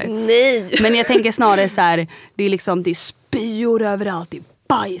fan som händer. Nej. Men jag tänker snarare så här. Det är spyor överallt. Det är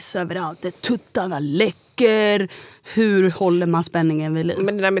bajs överallt. Det tuttarna läcker. Hur håller man spänningen vid liv?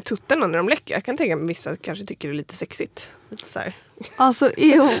 Men det där med tuttarna när de läcker. Jag kan tänka mig vissa kanske tycker det är lite sexigt. Lite så här. Alltså,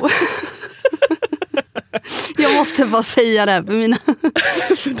 jo. Jag måste bara säga det.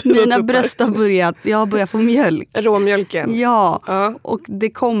 Mina bröst har börjat. Jag har börjat få mjölk. Råmjölken? Ja. Och det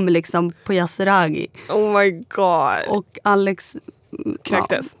kom liksom på Yasuragi. Oh my god. Och Alex...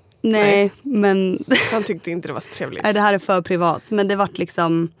 Kräktes? Ja, nej, men... Han tyckte inte det var så trevligt. Nej, det här är för privat. Men det vart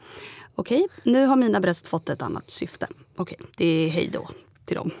liksom... Okej, nu har mina bröst fått ett annat syfte. Okej, det är hej då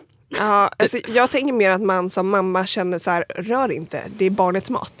till dem. Ja, alltså, jag tänker mer att man som mamma känner så här, rör inte, det är barnets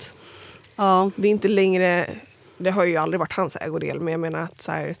mat. Ja. Det är inte längre, det har ju aldrig varit hans ägodel, men jag menar att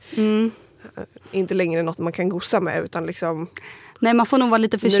så här, inte längre något man kan gossa med, utan liksom... Nej, man får nog vara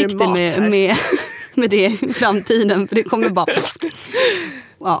lite försiktig med det i framtiden, för det kommer bara...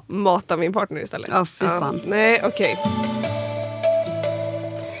 Ja. Mata min partner istället. Ja, fy fan. Nej, okej.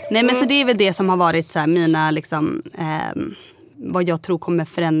 Nej, men så det är väl det som har varit så här, mina liksom... vad jag tror kommer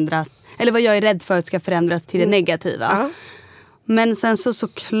förändras, eller vad jag är rädd för ska förändras till det negativa. Men sen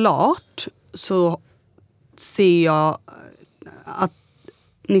såklart så ser jag att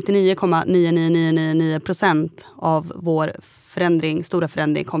 99,99999% av vår stora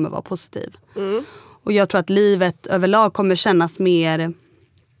förändring kommer vara positiv. Och jag tror att livet överlag kommer kännas mer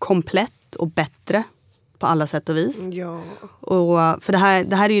komplett och bättre på alla sätt och vis. Ja. Och för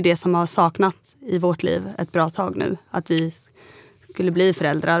det här är ju det som har saknats i vårt liv ett bra tag nu. Att vi skulle bli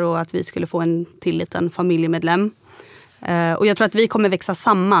föräldrar och att vi skulle få en tilliten familjemedlem. Och jag tror att vi kommer växa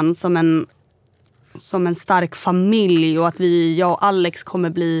samman som en stark familj, och att jag och Alex kommer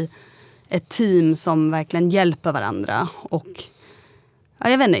bli ett team som verkligen hjälper varandra. Och ja,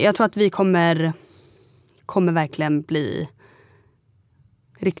 jag vet inte, jag tror att vi kommer verkligen bli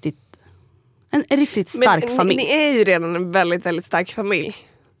en riktigt stark familj. Ni är ju redan en väldigt, väldigt stark familj.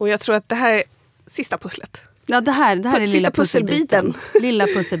 Och jag tror att det här är sista pusslet. Ja, det här är lilla pusselbiten. Lilla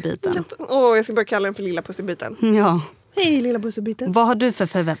pusselbiten. Jag ska börja kalla den för lilla pusselbiten. Ja. Hej, lilla pusselbiten. Vad har du för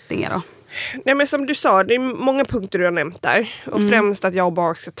förväntningar då? Nej, men som du sa, det är många punkter du har nämnt där. Och främst att jag och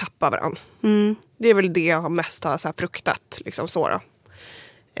Bark ska tappa varandra. Det är väl det jag har mest så här fruktat. Liksom så då.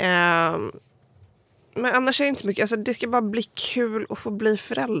 Men annars är det inte mycket. Alltså, det ska bara bli kul att få bli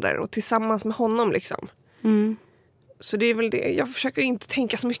förälder. Och tillsammans med honom liksom. Så det är väl det. Jag försöker inte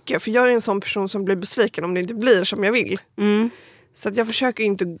tänka så mycket. För jag är en sån person som blir besviken om det inte blir som jag vill. Så att jag försöker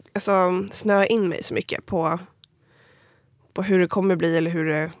inte snöa in mig så mycket på hur det kommer bli eller hur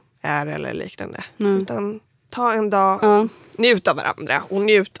det är eller liknande. Utan ta en dag, njut av varandra och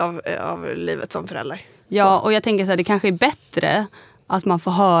njut av livet som förälder. Ja, och jag tänker så här, det kanske är bättre att man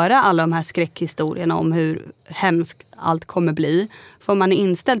får höra alla de här skräckhistorierna om hur hemskt allt kommer bli. För om man är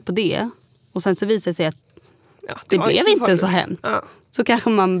inställd på det och sen så visar det sig att det blev inte så hemskt. Ja. Så kanske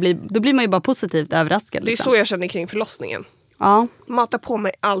då blir man ju bara positivt överraskad. Det är så jag känner kring förlossningen. Ja. Mata på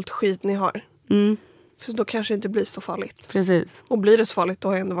mig allt skit ni har. För då kanske det inte blir så farligt. Precis. Och blir det så farligt, då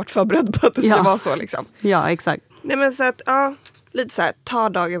har jag ändå varit förberedd på att det ska vara så liksom. Ja, exakt. Nej, men så att, lite så här, ta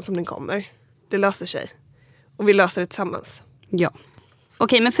dagen som den kommer. Det löser sig. Och vi löser det tillsammans. Ja.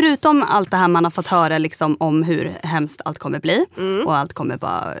 Okej, men förutom allt det här man har fått höra liksom, om hur hemskt allt kommer bli. Och allt kommer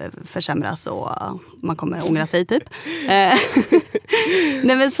bara försämras och man kommer ångra sig typ. Nej,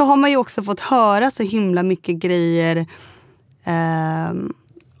 men så har man ju också fått höra så himla mycket grejer.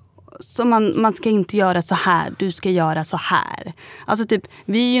 Så man ska inte göra så här, du ska göra så här. Alltså typ,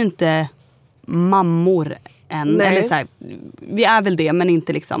 vi är ju inte mammor än. Eller så här, vi är väl det, men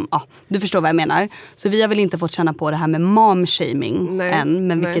inte liksom, du förstår vad jag menar. Så vi har väl inte fått känna på det här med mom-shaming än.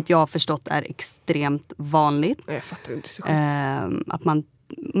 Men vilket jag har förstått är extremt vanligt. Jag fattar inte så att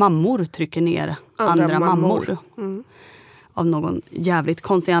mammor trycker ner andra mammor. Av någon jävligt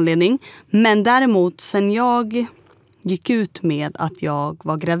konstig anledning. Men däremot, sen jag gick ut med att jag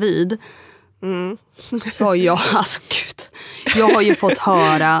var gravid, så har jag, alltså gud, jag har ju fått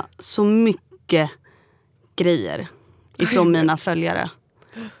höra så mycket grejer ifrån mina följare.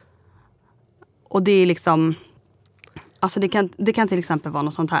 Och det är liksom, alltså det kan till exempel vara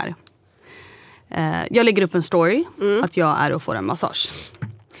något sånt här. Jag lägger upp en story att jag är och får en massage.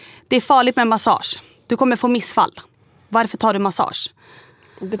 Det är farligt med massage. Du kommer få missfall. Varför tar du massage?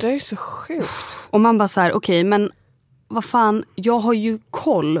 Det där är så sjukt. Och man bara så här, okej, men vad fan, jag har ju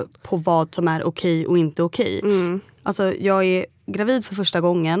koll på vad som är okej och inte okej. Alltså jag är gravid för första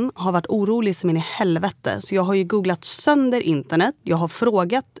gången, har varit orolig som in i helvete. Så jag har ju googlat sönder internet. Jag har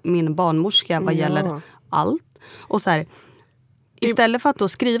frågat min barnmorska vad gäller allt. Och så här, istället för att då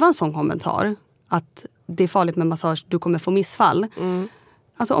skriva en sån kommentar att det är farligt med massage, du kommer få missfall.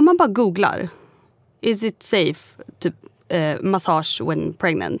 Alltså om man bara googlar, is it safe, typ massage when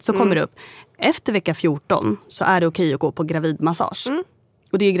pregnant, så kommer det upp. Efter vecka 14 så är det okej att gå på gravidmassage.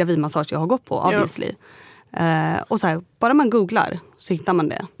 Och det är gravidmassage jag har gått på, obviously. Och så här, bara man googlar så hittar man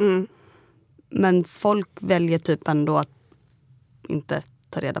det. Men folk väljer typ ändå att inte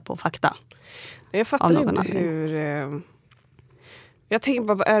ta reda på fakta. Jag fattar inte hur... Jag tänker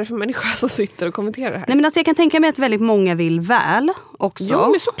bara, vad är det för människa som sitter och kommenterar det här? Nej, men alltså jag kan tänka mig att väldigt många vill väl också.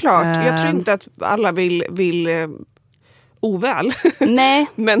 Jo, men såklart. Jag tror inte att alla vill oväl. Nej.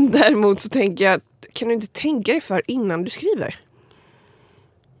 Men däremot så tänker jag, kan du inte tänka dig för innan du skriver?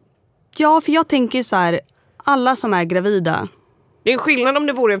 Ja, för jag tänker så här, alla som är gravida. Det är en skillnad om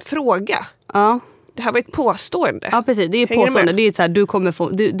det vore en fråga. Ja. Det här var ett påstående. Ja, precis. Det är påstående. Det är så här, du kommer få,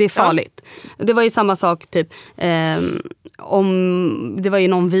 det är farligt. Ja. Det var ju samma sak typ om det var ju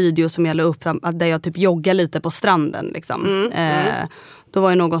någon video som jag la upp där jag typ joggar lite på stranden liksom. Då var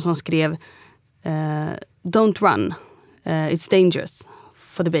det någon som skrev don't run. It's dangerous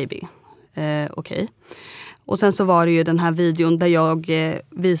for the baby. Okej. Och sen så var det ju den här videon där jag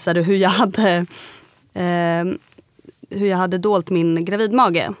visade hur jag hade dolt min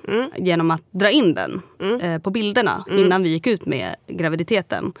gravidmage genom att dra in den på bilderna innan vi gick ut med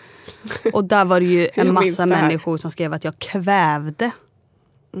graviditeten. Och där var det ju en massa människor som skrev att jag kvävde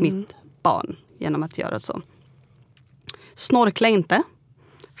mitt barn genom att göra så. Snorkla inte,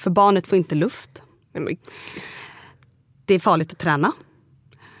 för barnet får inte luft. Det är farligt att träna.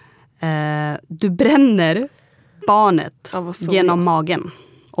 Du bränner barnet genom magen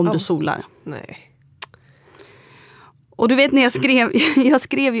om du solar. Nej. Och du vet när jag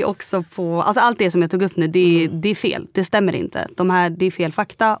skrev ju också på, alltså allt det som jag tog upp nu, det är fel, det stämmer inte. Det är fel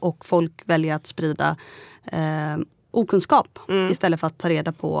fakta och folk väljer att sprida okunskap istället för att ta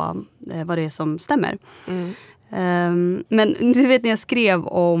reda på vad det är som stämmer. Men du vet när jag skrev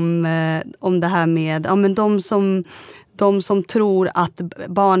om det här med men de som tror att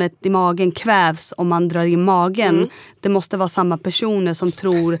barnet i magen kvävs om man drar i magen, det måste vara samma personer som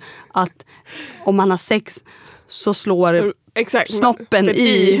tror att om man har sex så slår snoppen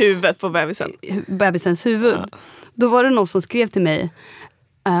i huvudet på bebisens huvud. Ja. Då var det någon som skrev till mig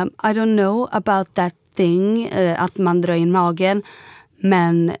I don't know about that thing, att man drar in magen,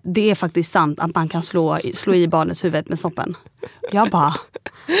 men det är faktiskt sant att man kan slå i barnets huvud med snoppen. Jag bara,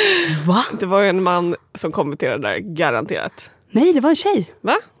 va? Det var ju en man som kommenterade där, garanterat. Nej, det var en tjej.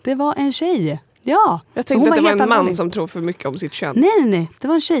 Va? Det var en tjej. Ja. Jag tänkte att det var en man som tror för mycket om sitt kön. Nej. Det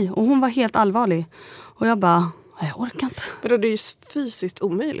var en tjej och hon var helt allvarlig. Och jag bara, jag orkar inte. Men det är ju fysiskt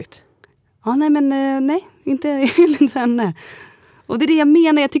omöjligt. Ja, nej, inte enligt henne. Och det är det jag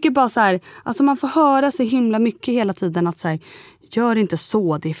menar. Jag tycker bara så här, alltså man får höra så himla mycket hela tiden att så här, gör inte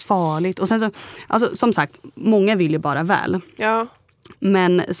så, det är farligt. Och sen så, alltså som sagt, många vill ju bara väl. Ja.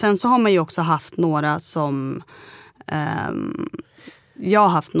 Men sen så har man ju också haft några som jag har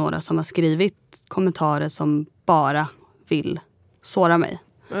haft några som har skrivit kommentarer som bara vill såra mig.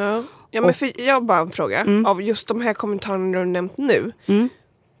 Ja, men för jag har bara en fråga. Av just de här kommentarerna du nämnt nu.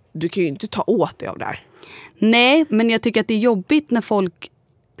 Du kan ju inte ta åt dig av det här. Nej, men jag tycker att det är jobbigt när folk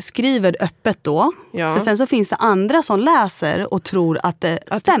skriver öppet då. Ja. För sen så finns det andra som läser och tror att det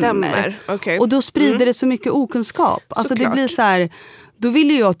stämmer. Okay. Och då sprider det så mycket okunskap. Alltså det blir så här, då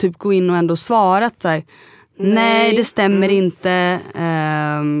vill ju jag typ gå in och ändå svara att så här, nej, det stämmer inte.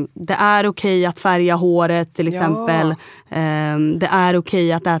 Det är okej att färga håret till exempel. Det är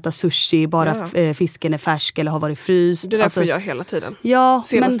okej att äta sushi bara fisken är färsk eller har varit fryst. Det är därför jag hela tiden. Ja,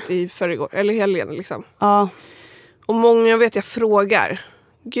 senast i förrgår, eller helgen liksom. Ja. Och många vet jag frågar.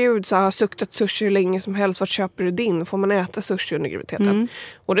 Gud, så har suktat sushi hur länge som helst. Vart köper du din? Får man äta sushi under graviditeten?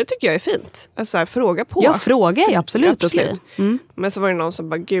 Och det tycker jag är fint. Alltså här, fråga på. Ja, fråga är absolut okej. Men så var det någon som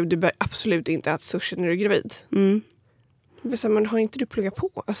bara, gud, du bör absolut inte äta sushi när du är gravid. Men har inte du pluggat på?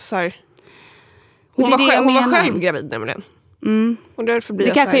 Alltså, så här, hon var själv gravid nämligen. Och därför blir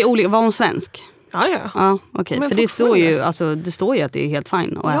det kanske är olika. Var hon svensk? Ja, okej. För det står ju att det är helt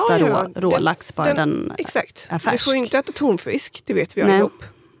fine att äta rålax bara den exakt. är färsk. Du får inte äta tonfisk, det vet vi allihop.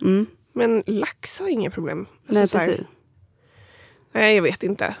 Men lax har inga problem. Alltså, nej, jag vet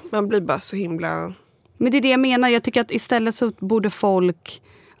inte. Man blir bara så himla... Men det är det jag menar. Jag tycker att istället så borde folk...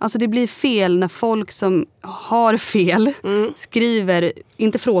 Alltså det blir fel när folk som har fel skriver,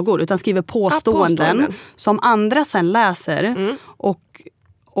 inte frågor, utan skriver påståenden som andra sen läser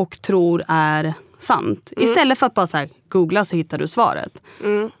och tror är sant. Istället för att bara så här, googla så hittar du svaret.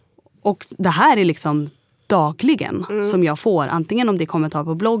 Och det här är liksom dagligen som jag får. Antingen om det är kommentar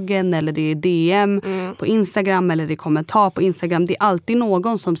på bloggen eller det är DM på Instagram eller det är kommentar på Instagram. Det är alltid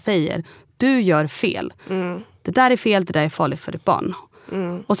någon som säger, du gör fel. Det där är fel, det där är farligt för ditt barn.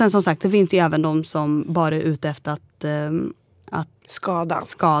 Och sen som sagt, det finns ju även de som bara är ute efter att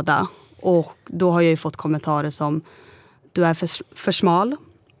skada. Och då har jag ju fått kommentarer som, du är för smal.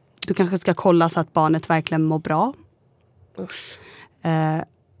 Du kanske ska kolla så att barnet verkligen mår bra. Usch.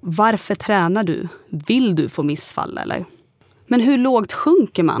 Varför tränar du? Vill du få missfall eller? Men hur lågt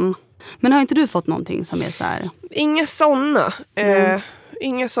sjunker man? Men har inte du fått någonting som är så här? Inga sådana.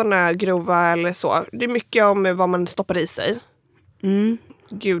 Inga sådana grova eller så. Det är mycket om vad man stoppar i sig.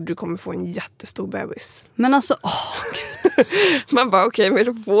 Gud, du kommer få en jättestor bebis. Men alltså, man bara, okej, men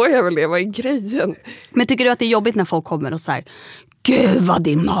då får jag väl det. Vad är grejen? Men tycker du att det är jobbigt när folk kommer och så här, Gud vad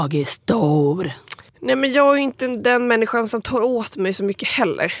din mage är stor. Nej, men jag är ju inte den människan som tar åt mig så mycket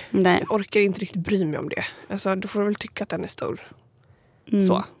heller. Nej. Jag orkar inte riktigt bry mig om det. Alltså, då får du väl tycka att den är stor.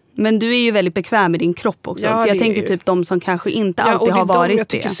 Så. Men du är ju väldigt bekväm med din kropp också. Ja, jag tänker typ de som kanske inte alltid har varit det. Ja, och det är de jag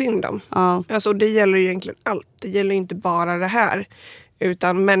tycker synd om. Ja. Alltså, det gäller ju egentligen allt. Det gäller inte bara det här.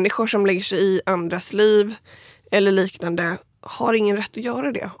 Utan människor som lägger sig i andras liv eller liknande har ingen rätt att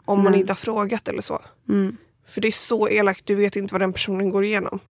göra det. Om man inte har frågat eller så. För det är så elakt. Du vet inte vad den personen går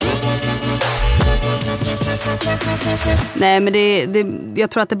igenom. Nej, men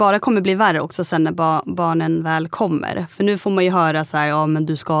jag tror att det bara kommer bli värre också sen när barnen väl kommer. För nu får man ju höra så här, ja men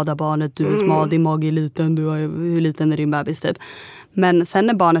du skadar barnet, du är smal, din mage är liten, hur liten är din bebis typ. Men sen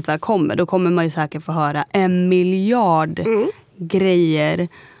när barnet väl kommer, då kommer man ju säkert få höra 1 miljard grejer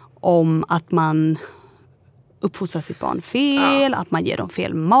om att man uppfostrar sitt barn fel, att man ger dem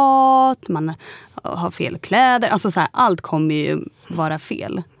fel mat, man har fel kläder. Alltså så här, allt kommer ju vara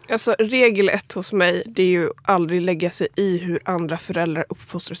fel. Alltså regel 1 hos mig, det är ju aldrig lägga sig i hur andra föräldrar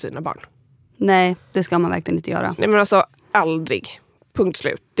uppfostrar sina barn. Nej, det ska man verkligen inte göra. Nej, men alltså aldrig. Punkt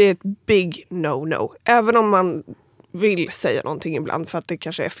slut. Det är ett big no-no. Även om man vill säga någonting ibland för att det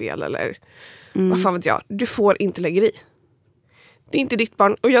kanske är fel eller vad fan vet jag. Du får inte lägga i. Det är inte ditt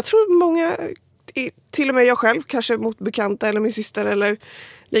barn. Och jag tror många, till och med jag själv, kanske mot bekanta eller min syster eller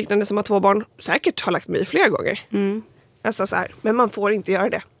liknande som har 2 barn, säkert har lagt mig i flera gånger. Alltså så här, men man får inte göra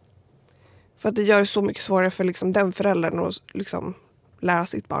det. För att det gör det så mycket svårare för liksom den föräldern att liksom lära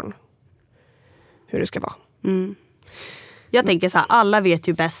sitt barn hur det ska vara. Jag tänker så här, alla vet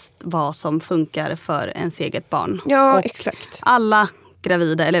ju bäst vad som funkar för ens eget barn. Ja, och exakt. Alla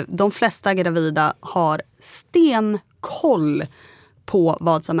gravida, eller de flesta gravida har stenkoll på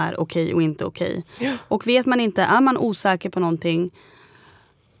vad som är okej och inte okej. Ja. Och vet man inte, är man osäker på någonting,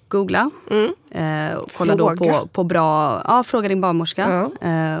 googla. Kolla då på bra, fråga din barnmorska.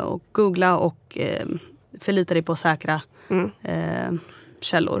 Och googla och förlita dig på säkra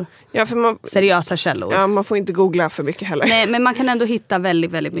källor. Ja, för seriösa källor. Ja, man får inte googla för mycket heller. Nej, men man kan ändå hitta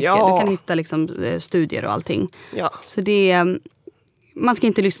väldigt, väldigt mycket. Ja. Du kan hitta liksom studier och allting. Ja. Så man ska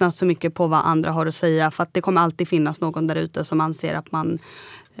inte lyssna så mycket på vad andra har att säga. För att det kommer alltid finnas någon där ute som anser att man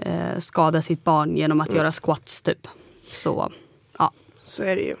skadar sitt barn genom att göra squats typ. Så, ja. Så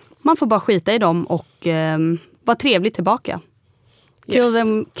är det ju. Man får bara skita i dem och vara trevlig tillbaka. Yes.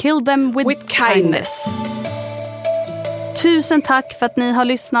 Kill them with kindness. Tusen tack för att ni har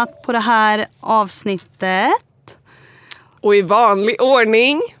lyssnat på det här avsnittet. Och i vanlig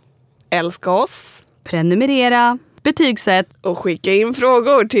ordning, älska oss. Prenumerera, betygsätt. Och skicka in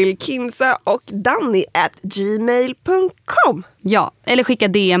frågor till kinsaochdanny@gmail.com. Ja, eller skicka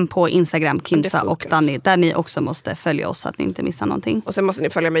DM på Instagram, Kinsa och Danny. också. Där ni också måste följa oss så att ni inte missar någonting. Och sen måste ni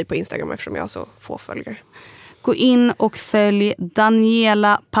följa mig på Instagram eftersom jag har så få följare. Gå in och följ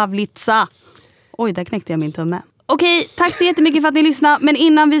Daniela Pavlitsa. Oj, där knäckte jag min tumme. Okej, tack så jättemycket för att ni lyssnade. Men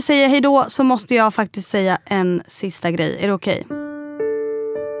innan vi säger hej då så måste jag faktiskt säga en sista grej. Är det okej?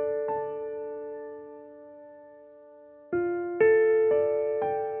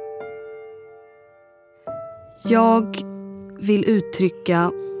 Jag vill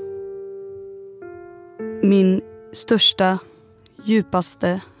uttrycka min största,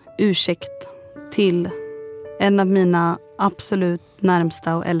 djupaste ursäkt till en av mina absolut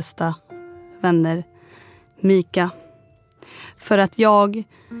närmsta och äldsta vänner, Mika. För att jag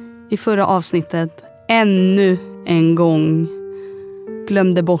i förra avsnittet ännu en gång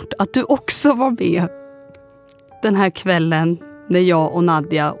glömde bort att du också var med den här kvällen när jag och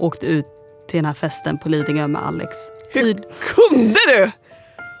Nadja åkte ut till den här festen på Lidingö med Alex. Hur kunde du?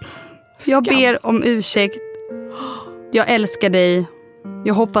 Jag ber om ursäkt. Jag älskar dig.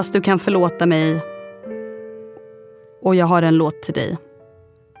 Jag hoppas du kan förlåta mig. Och jag har en låt till dig.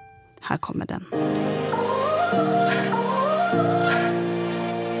 Här kommer den.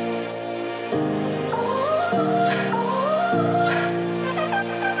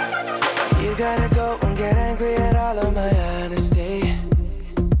 You gotta go and get angry at all of my honesty.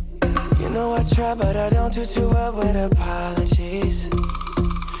 You know I try but I don't do too well with apologies.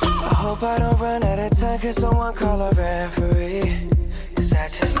 I hope I don't run out of time, cause someone call a referee. Cause I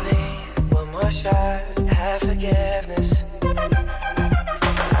just need one more shot, have forgiveness.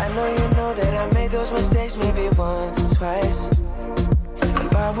 I know that I made those mistakes maybe once or twice. And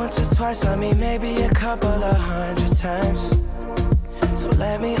by once or twice I mean maybe a couple of 100 times. So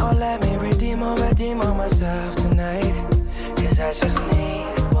let me redeem on myself tonight. Cause I just need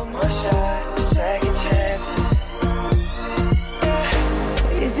one more shot, second chances. Yeah.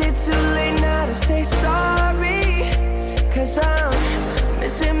 Is it too late now to say sorry? Cause I'm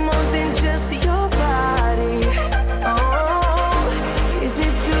missing more than just your body. Oh,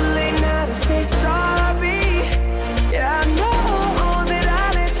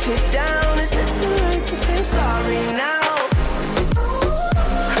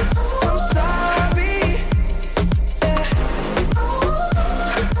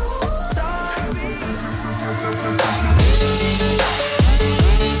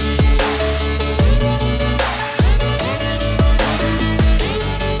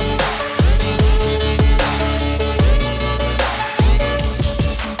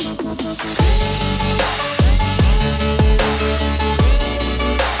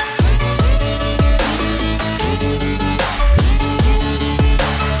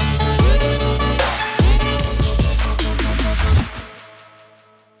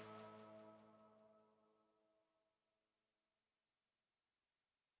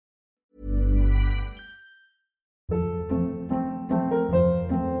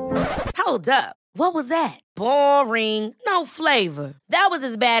 Hold up. What was that? Boring. No flavor. That was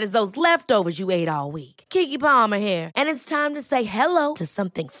as bad as those leftovers you ate all week. Keke Palmer here, and it's time to say hello to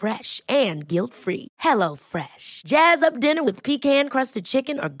something fresh and guilt-free. Hello Fresh. Jazz up dinner with pecan-crusted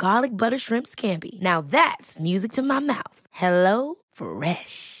chicken or garlic butter shrimp scampi. Now that's music to my mouth. Hello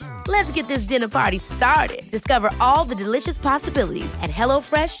Fresh. Let's get this dinner party started. Discover all the delicious possibilities at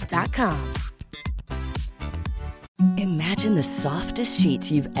hellofresh.com. Imagine the softest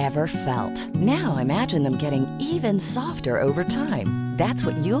sheets you've ever felt. Now imagine them getting even softer over time. That's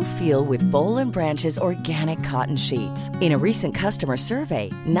what you'll feel with Boll & Branch's organic cotton sheets. In a recent customer survey,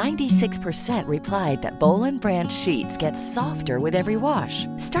 96% replied that Boll & Branch sheets get softer with every wash.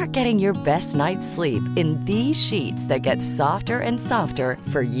 Start getting your best night's sleep in these sheets that get softer and softer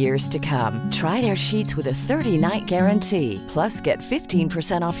for years to come. Try their sheets with a 30-night guarantee. Plus, get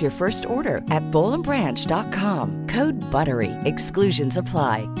 15% off your first order at bollandbranch.com. Code BUTTERY. Exclusions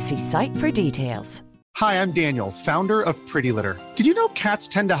apply. See site for details. Hi, I'm Daniel, founder of Pretty Litter. Did you know cats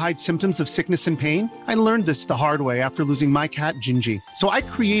tend to hide symptoms of sickness and pain? I learned this the hard way after losing my cat, Gingy. So I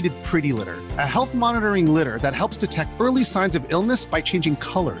created Pretty Litter, a health monitoring litter that helps detect early signs of illness by changing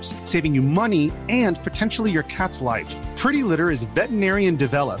colors, saving you money and potentially your cat's life. Pretty Litter is veterinarian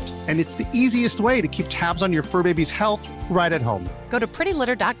developed, and it's the easiest way to keep tabs on your fur baby's health right at home. Go to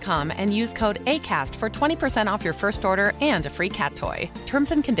prettylitter.com and use code ACAST for 20% off your first order and a free cat toy.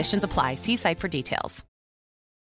 Terms and conditions apply. See site for details.